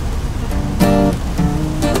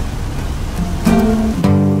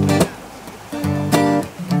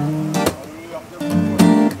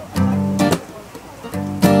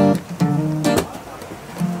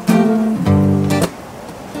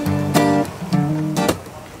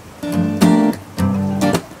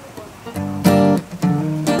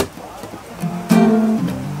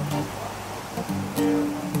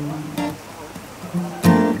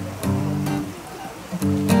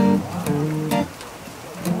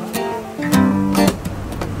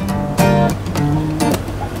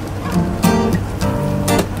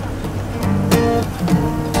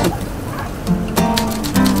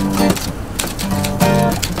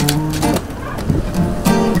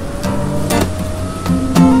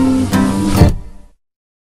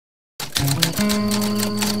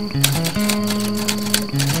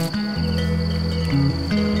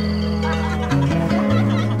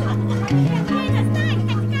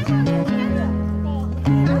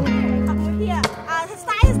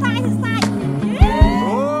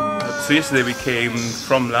 So yesterday we came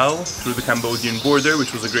from Laos through the Cambodian border,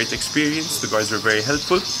 which was a great experience. The guys were very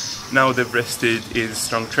helpful. Now they've rested in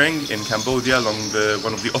Strang Treng in Cambodia along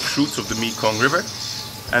one of the offshoots of the Mekong River,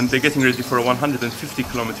 and they're getting ready for a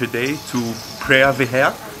 150-kilometer day to Preah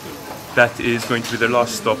Vihear. That is going to be their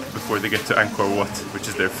last stop before they get to Angkor Wat, which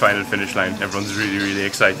is their final finish line. Everyone's really, really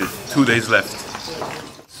excited. 2 days left.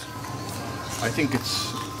 I think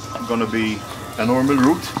it's gonna be a normal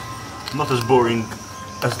route, not as boring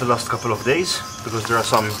as the last couple of days, because there are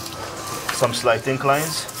some slight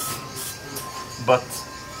inclines, but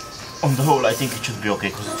on the whole I think it should be okay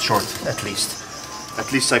because it's short. At least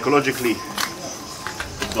psychologically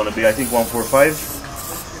it's gonna be, I think,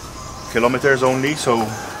 145 kilometers only, so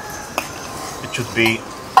it should be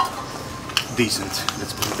decent,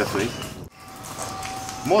 let's put it that way.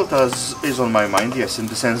 Malta is on my mind, yes, in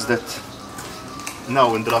the sense that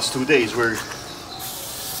now in the last 2 days we're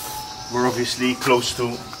obviously close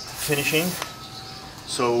to finishing,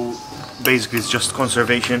 so basically it's just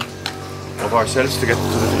conservation of ourselves to get to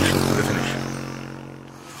the finish.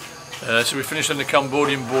 So we finished on the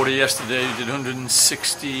Cambodian border yesterday. We did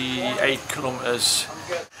 168 kilometers.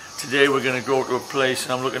 Today we're going to go to a place,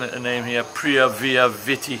 and I'm looking at the name here, Preah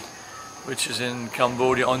Vihear, which is in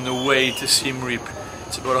Cambodia, on the way to Siem Reap.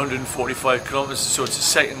 It's about 145 kilometers, so it's the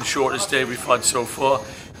second shortest day we've had so far.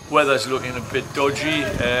 Weather's looking a bit dodgy,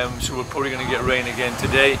 so we're probably going to get rain again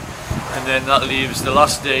today, and then that leaves the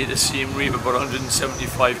last day to Siem Reap, about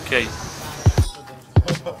 175k.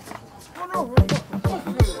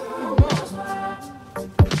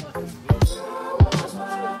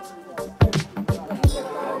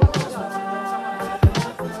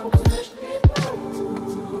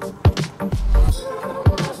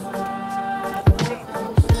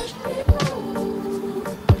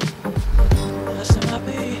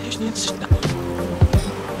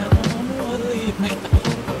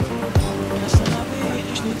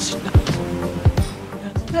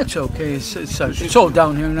 That's okay, it's all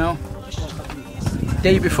down here now.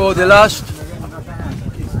 Day before the last,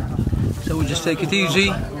 so we just take it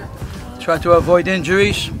easy, try to avoid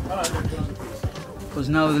injuries, because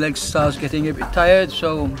now the legs start getting a bit tired,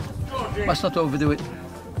 so must not overdo it.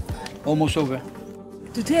 Almost over.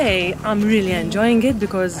 Today I'm really enjoying it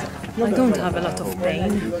because I don't have a lot of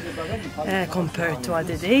pain compared to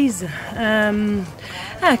other days.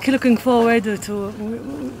 Looking forward to,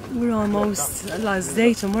 we're almost last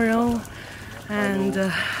day tomorrow, and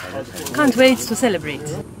can't wait to celebrate.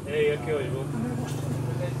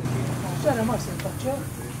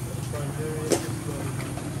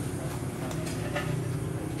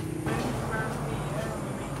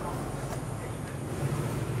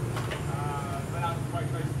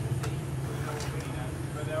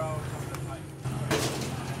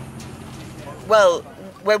 Well,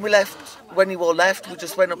 when you all left, we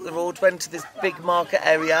just went up the road, went to this big market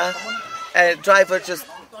area. Driver just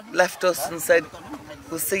left us and said,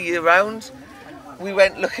 "We'll see you around." We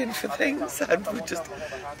went looking for things, and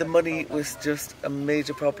the money was just a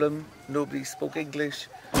major problem. Nobody spoke English,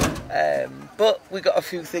 but we got a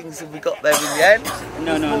few things, and we got there in the end.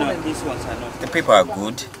 No, these ones are not. The people are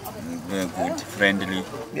good, very good, friendly.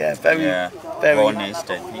 Yeah, very honest,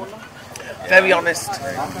 I think. Very honest,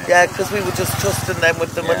 yeah, because we were just trusting them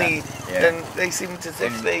with the money, and they seemed as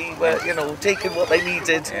if they were, taking what they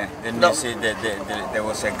needed. Yeah. Then they said that there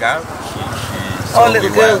was a girl. Little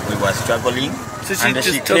girl. We were struggling, so and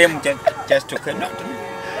she claimed just took her not. Would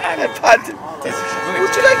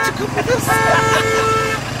you like to come with us?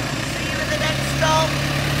 See you in the next stop.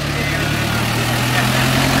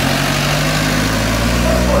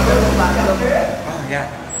 Oh yeah.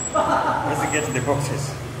 Let's get to the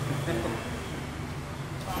boxes.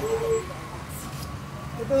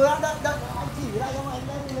 Từ anh chỉ lại cho anh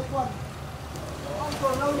đây lấy quần. Anh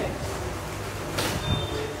quần đâu nhỉ?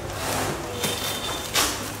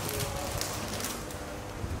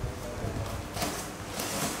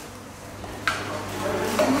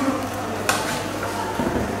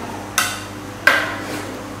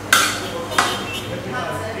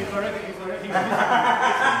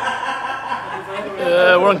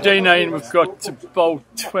 We're on day 9. We've got about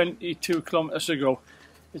 22 kilometers to go.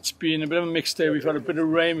 It's been a bit of a mixed day. We've had a bit of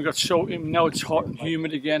rain, we got soaking, now it's hot and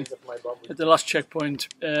humid again at the last checkpoint.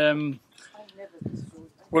 We're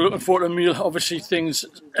looking forward to a meal. Obviously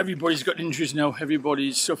everybody's got injuries now,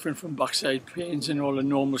 everybody's suffering from backside pains and all the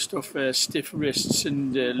normal stuff, stiff wrists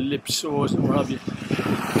and lip sores and what have you.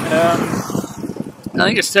 I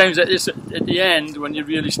think it's times like this at the end when you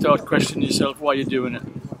really start questioning yourself why you're doing it.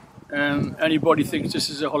 Anybody thinks this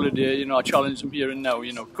is a holiday, I challenge them here and now,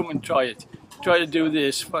 come and try it. Try to do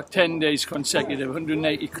this for 10 days consecutive,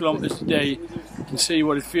 180 kilometers a day, and see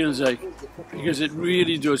what it feels like, because it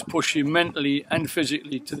really does push you mentally and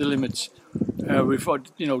physically to the limits. We've had,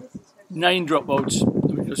 9 dropouts.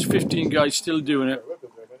 There's 15 guys still doing it,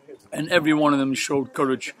 and every one of them showed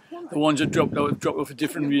courage. The ones that dropped out have dropped out for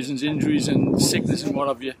different reasons, injuries and sickness and what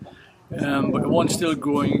have you. But the ones still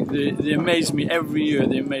going, they amaze me every year.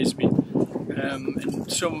 They amaze me.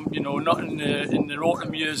 And some, not in their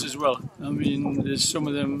autumn years as well. I mean, there's some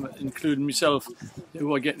of them, including myself,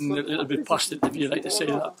 who are getting a little bit past it, if you like to say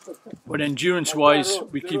that. But endurance-wise,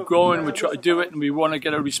 we keep going, we try to do it, and we want to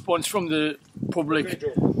get a response from the public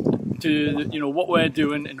to, what we're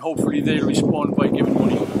doing, and hopefully they'll respond by giving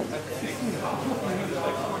money.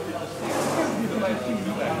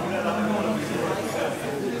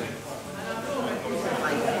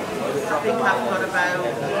 I think I've got about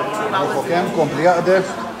 2 hours. كم كومبلي أقدر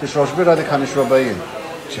تشرب بيرة دي كان يشرب باين.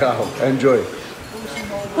 Ciao, enjoy.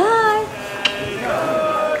 Bye.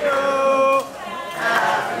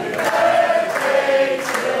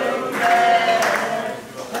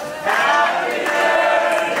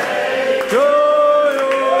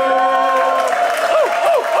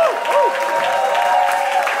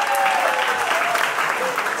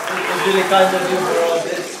 It's really kind of you for all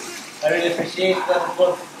this. I really appreciate that.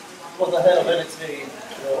 It was a hell of an experience.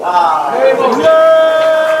 Wow. Very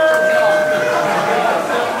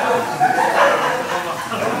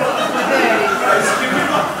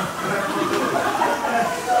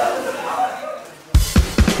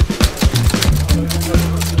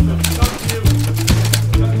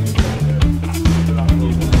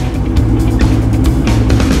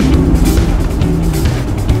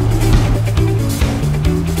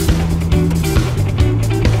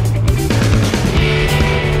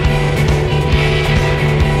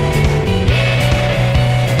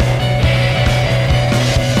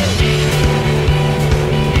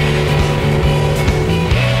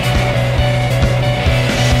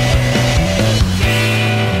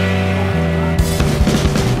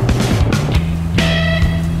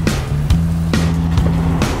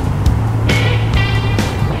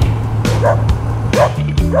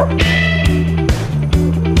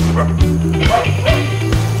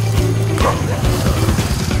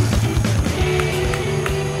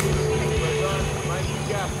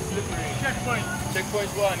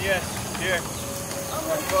Checkpoint 1, yes, here.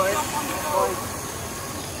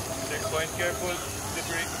 Checkpoint, careful,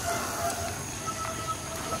 slippery.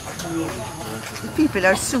 The people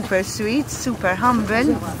are super sweet, super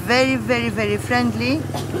humble, very, very, very friendly.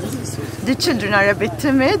 The children are a bit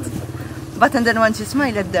timid, but then once you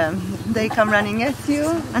smile at them, they come running at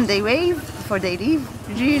you and they wave before they leave.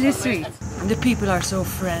 Really sweet. The people are so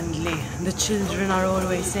friendly. The children are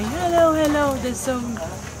always saying hello, hello. They're so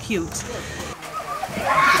cute.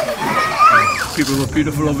 People were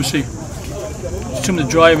beautiful, obviously. Some of the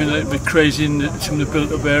driving a little bit crazy in some of the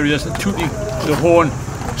built-up areas. The tooting, the horn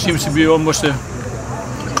seems to be almost a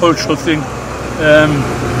cultural thing.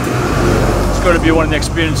 It's got to be one of the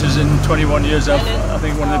experiences in 21 years. I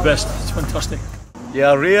think one of the best. It's fantastic.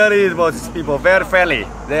 Yeah, really, it was people very friendly.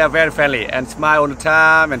 They are very friendly and smile all the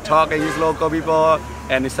time and talk with local people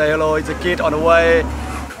and they say hello, it's a kid on the way.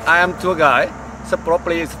 I am tour guide, so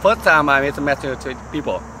probably it's the first time I met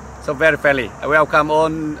people. So very friendly. I welcome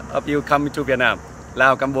all of you coming to Vietnam,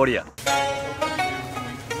 Laos, Cambodia.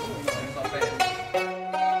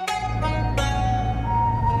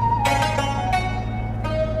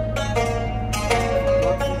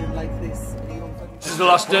 This is the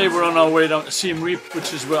last day. We're on our way down to Siem Reap,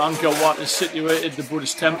 which is where Angkor Wat is situated, the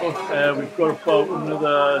Buddhist temple. We've got about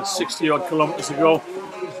another 60 odd kilometers to go.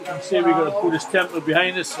 You can see we've got a Buddhist temple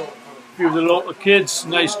behind us. A few of the local kids,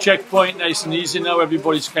 nice checkpoint, nice and easy now.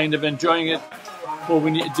 Everybody's kind of enjoying it. All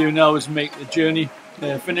we need to do now is make the journey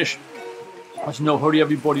finish. There's no hurry,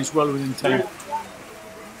 everybody's well within time.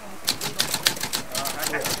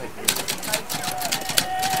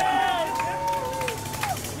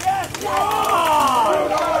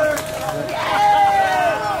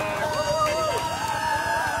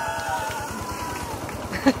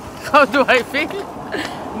 How do I feel?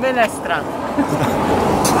 Minestra.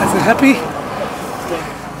 I feel happy,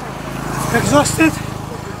 exhausted,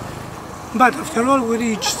 but after all we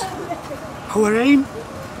reached our aim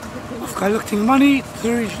of collecting money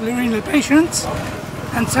to reach the renal patients,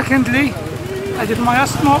 and secondly I did my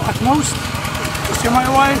utmost to see my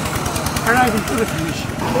wife arriving to the finish.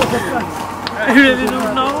 I really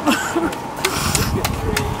don't know.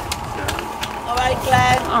 Alright,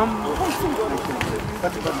 Claire.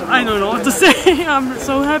 I don't know what to say. I'm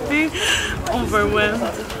so happy, overwhelmed.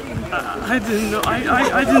 I didn't know.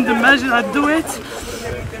 I didn't imagine I'd do it,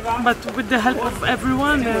 but with the help of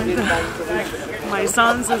everyone and my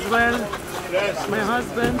sons as well, my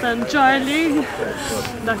husband and Charlie,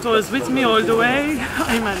 that was with me all the way,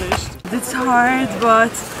 I managed. It's hard,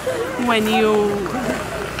 but when you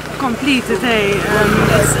complete the day,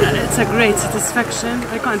 it's a great satisfaction.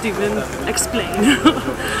 I can't even explain.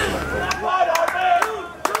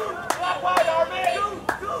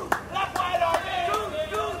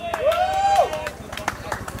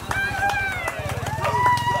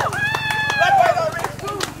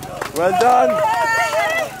 Well done!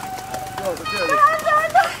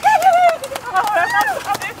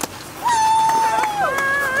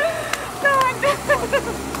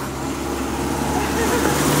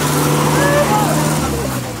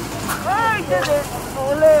 I did it!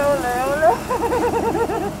 Ole, ole, ole!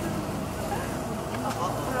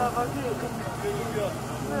 Brava kid!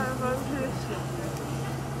 Brava kid!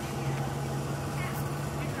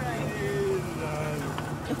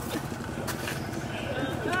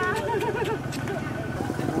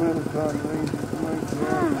 Well done,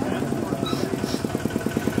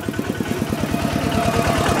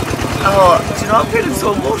 Oh, do you know, I'm feeling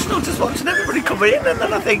so emotional just watching everybody come in, and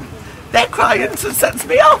then I think they're crying, so it sets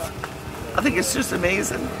me off. I think it's just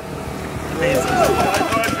amazing. Amazing.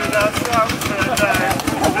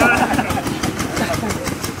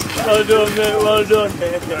 Well done, mate, well done.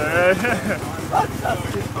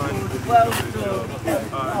 Fantastic food, well done.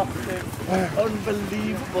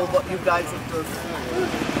 Unbelievable what you guys have done.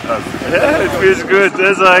 Yeah, it feels good.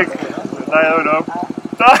 It's like, I don't know.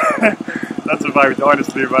 That's about it,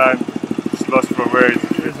 honestly, man. Just lost for words.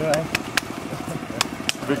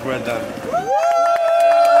 Big well done.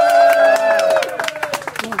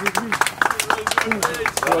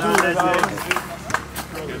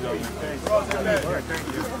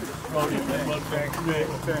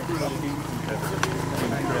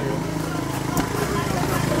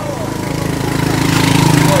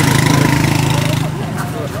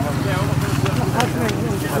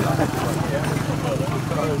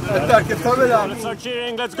 Let's start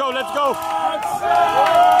cheering, let's go, let's go!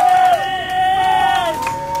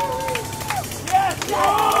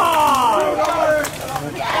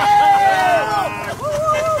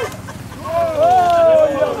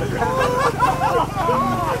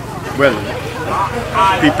 Well,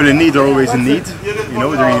 people in need are always in need, you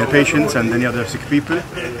know, the renal patients and any other sick people.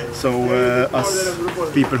 So us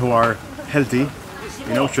people who are healthy,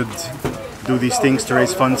 you know, should do these things to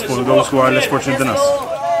raise funds for those who are less fortunate than us.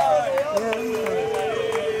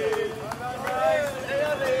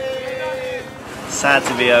 Sad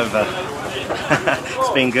to be over.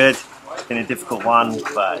 It's been good. It's been a difficult one,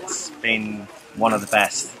 but it's been one of the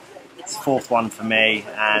best. It's the fourth one for me,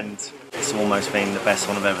 and it's almost been the best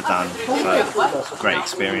one I've ever done. So, great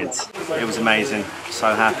experience. It was amazing.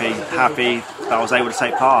 So happy that I was able to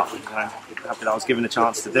take part. You know, happy that I was given a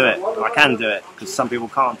chance to do it. I can do it, because some people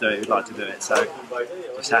can't do it who'd like to do it. So,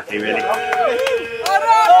 just happy, really.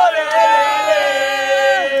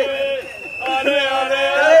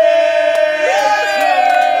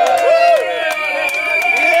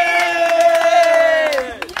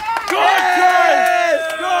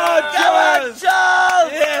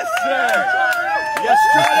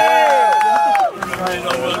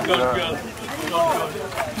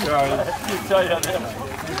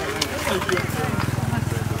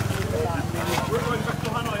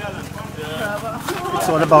 It's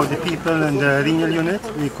all about the people and the renal unit.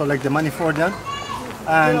 We collect the money for them,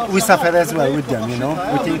 and we suffer as well with them, you know.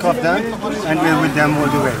 We think of them and we're with them all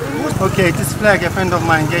the way. Okay, this flag a friend of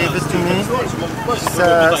mine gave it to me.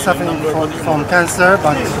 She's suffering from cancer,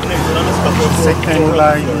 but she's taken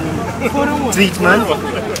by treatment,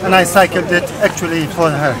 and I cycled it actually for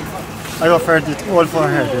her. I offered it all for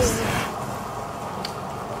her. This.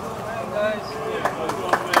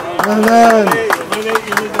 Well done.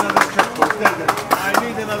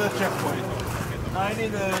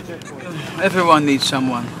 Everyone needs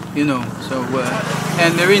someone, you know. So,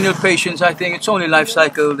 and the renal patients, I think it's only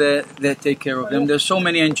LifeCycle that take care of them. There's so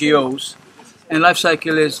many NGOs, and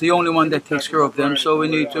LifeCycle is the only one that takes care of them. So we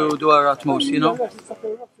need to do our utmost, you know.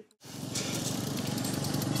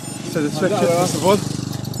 Satisfaction, first of all,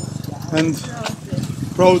 and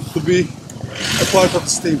proud to be a part of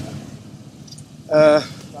this team.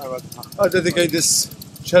 I dedicate this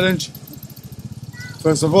challenge,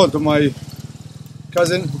 first of all, to my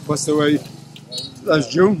cousin who passed away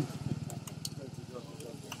last June,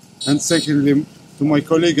 and secondly to my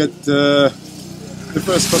colleague at the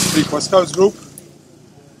first Hospital Scouts group,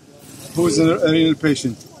 who is a renal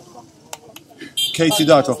patient, Katie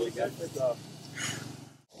Dato.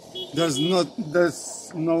 There's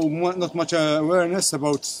not much awareness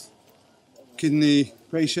about kidney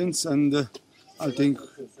patients, and I think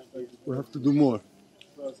we have to do more.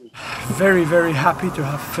 Very, very happy to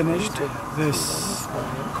have finished this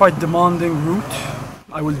quite demanding route.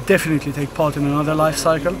 I will definitely take part in another life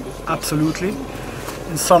cycle, absolutely,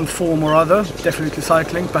 in some form or other, definitely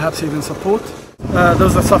cycling, perhaps even support.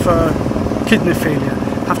 Those that suffer kidney failure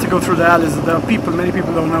have to go through dialysis. There are people, many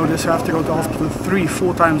people don't know this, who have to go to hospital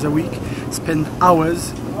 3-4 times a week, spend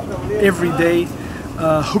hours every day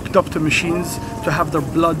hooked up to machines to have their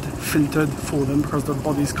blood filtered for them because their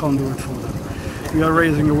bodies can't do it for them. We are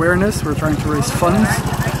raising awareness, we're trying to raise funds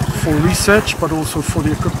for research but also for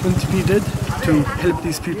the equipment needed to help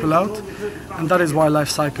these people out, and that is why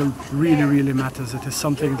LifeCycle really matters. It is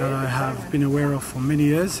something that I have been aware of for many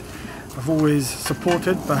years. I've always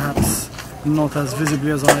supported, perhaps not as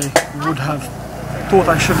visibly as I would have thought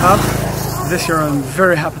I should have. This year I'm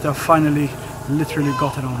very happy to have finally literally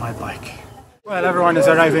gotten on my bike. Well, everyone is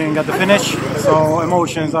arriving at the finish, so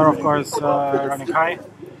emotions are of course running high.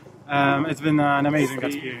 It's been an amazing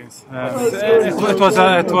experience.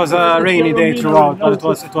 It was a rainy day throughout, but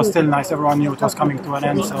it was still nice. Everyone knew it was coming to an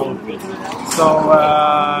end, so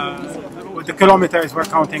the kilometers were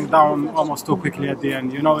counting down almost too quickly at the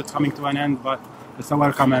end. You know it's coming to an end, but it's a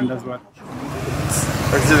welcome end as well. It's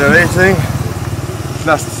exhilarating. At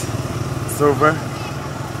last, it's over.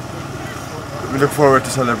 We look forward to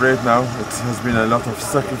celebrate now. It has been a lot of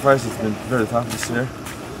sacrifice. It's been very tough this year.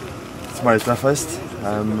 It's my toughest.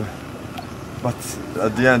 But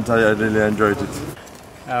at the end I really enjoyed it.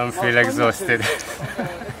 I feel exhausted.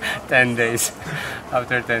 10 days.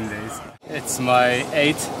 After 10 days. It's my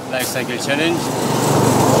 8th LifeCycle challenge.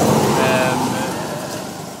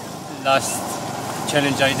 Last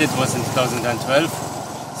challenge I did was in 2012,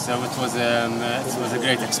 so it was a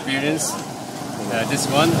great experience. This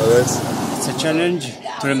one, it's a challenge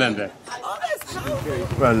to remember.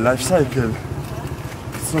 Well, LifeCycle,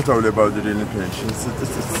 it's not all about the renal patients.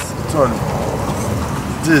 It's all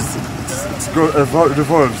it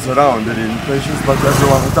revolves around the renal patients, but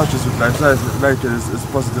everyone who touches with LifeCycle is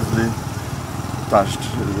positively touched.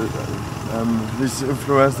 This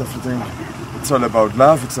influence, everything. It's all about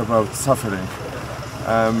love. It's about suffering,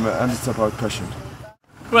 and it's about passion.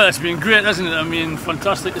 Well, it's been great, hasn't it? I mean,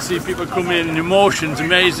 fantastic to see people come in and emotions,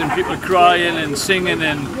 amazing, people crying and singing,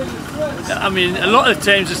 and I mean, a lot of the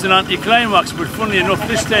times it's an anti-climax, but funnily enough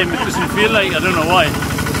this time it doesn't feel like, I don't know why.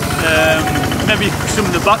 Maybe some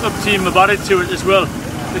of the backup team have added to it as well,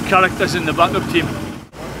 the characters in the backup team.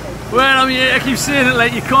 Well, I mean, I keep saying it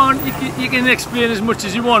like you can explain as much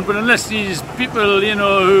as you want, but unless these people, you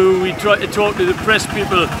know, who we try to talk to, the press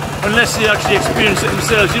people, unless they actually experience it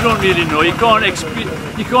themselves, you don't really know. You can't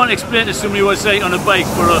explain to somebody what's like on a bike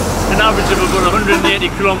for an average of about 180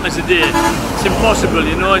 kilometers a day. It's impossible,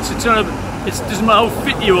 you know. It doesn't matter how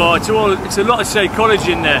fit you are. It's a lot of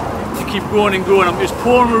psychology in there. You keep going and going. It was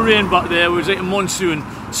pouring with rain back there. It was like a monsoon,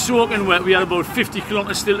 soaking wet. We had about 50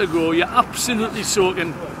 kilometers still to go. You're absolutely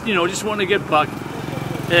soaking. You know, just want to get back.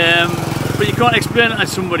 But you can't explain it to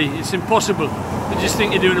somebody. It's impossible. They just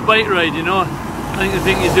think you're doing a bike ride, you know. I think they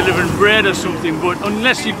think you're delivering bread or something. But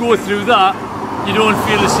unless you go through that, you don't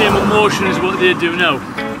feel the same emotion as what they do now.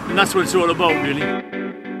 And that's what it's all about, really.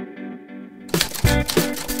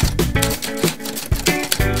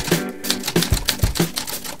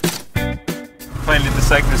 Finally, the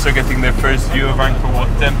cyclists are getting their first view of Angkor Wat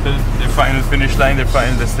Temple, their final finish line, their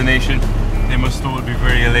final destination. They must all be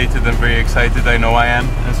very elated and very excited. I know I am,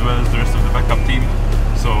 as well as the rest of the backup team.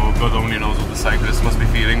 So God only knows what the cyclists must be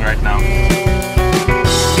feeling right now.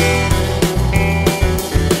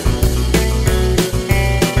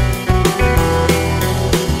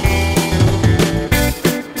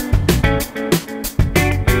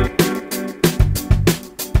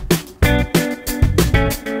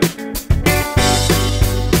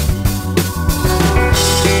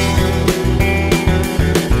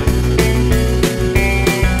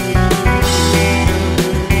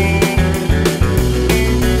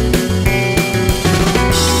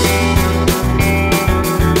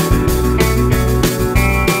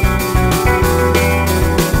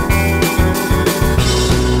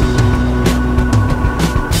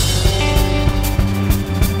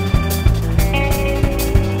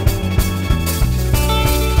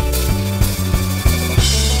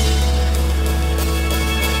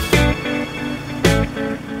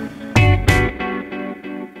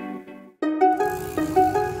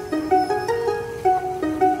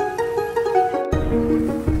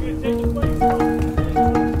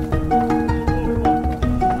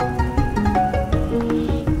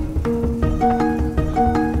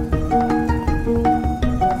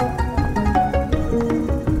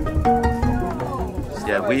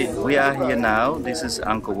 We are here now. This is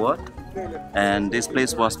Angkor Wat, and this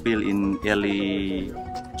place was built in early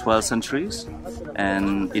 12th centuries,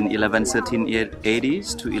 and in 1113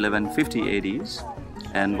 ADs to 1150 ADs.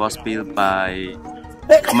 and was built by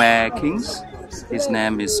Khmer kings. His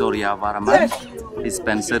name is Surya Varaman. He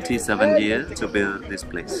spent 37 years to build this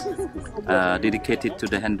place, dedicated to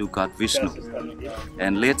the Hindu god Vishnu.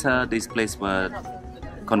 And later this place was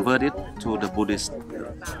converted to the Buddhist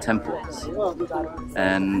temples.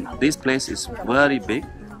 And this place is very big,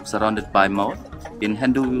 surrounded by moat. In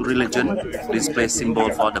Hindu religion, this place symbol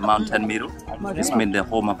for the mountain Meru. This means the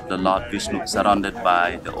home of the Lord Vishnu, surrounded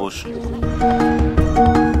by the ocean.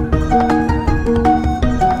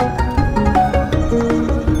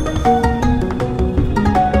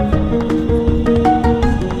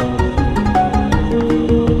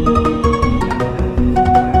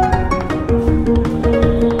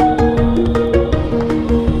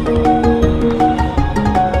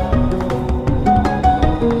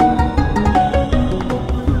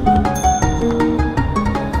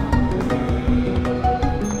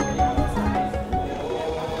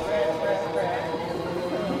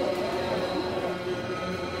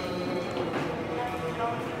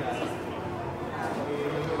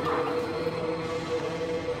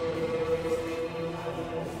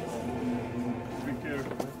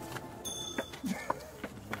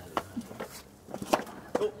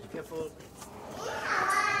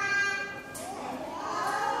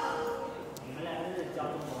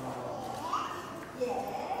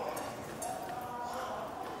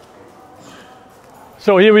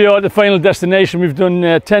 So here we are at the final destination. We've done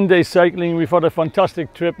 10 days cycling. We've had a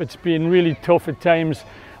fantastic trip. It's been really tough at times.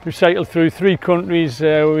 We've cycled through 3 countries.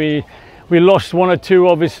 We lost 1 or 2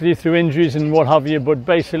 obviously through injuries and what have you, but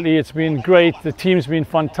basically it's been great. The team's been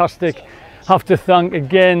fantastic. Have to thank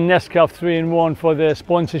again Nescaf 3-in-1 for their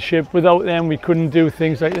sponsorship. Without them we couldn't do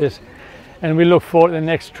things like this, and we look forward to the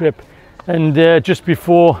next trip. And just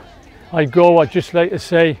before I go, I'd just like to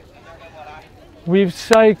say we've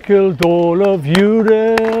cycled all of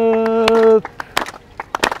Europe,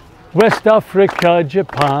 West Africa,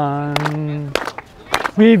 Japan.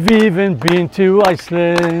 We've even been to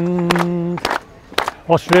Iceland,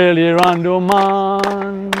 Australia and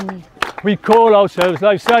Oman. We call ourselves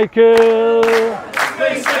LifeCycle.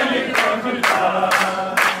 They send it from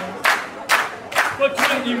Japan, but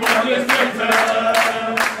 21 years later,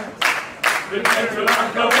 the petrol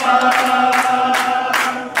and go on.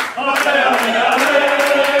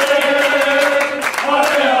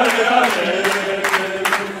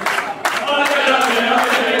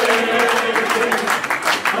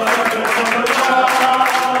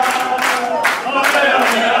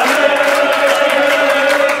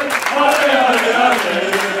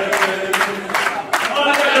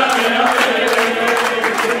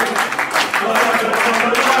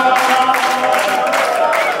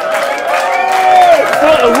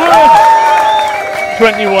 What a word!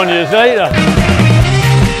 21 years later.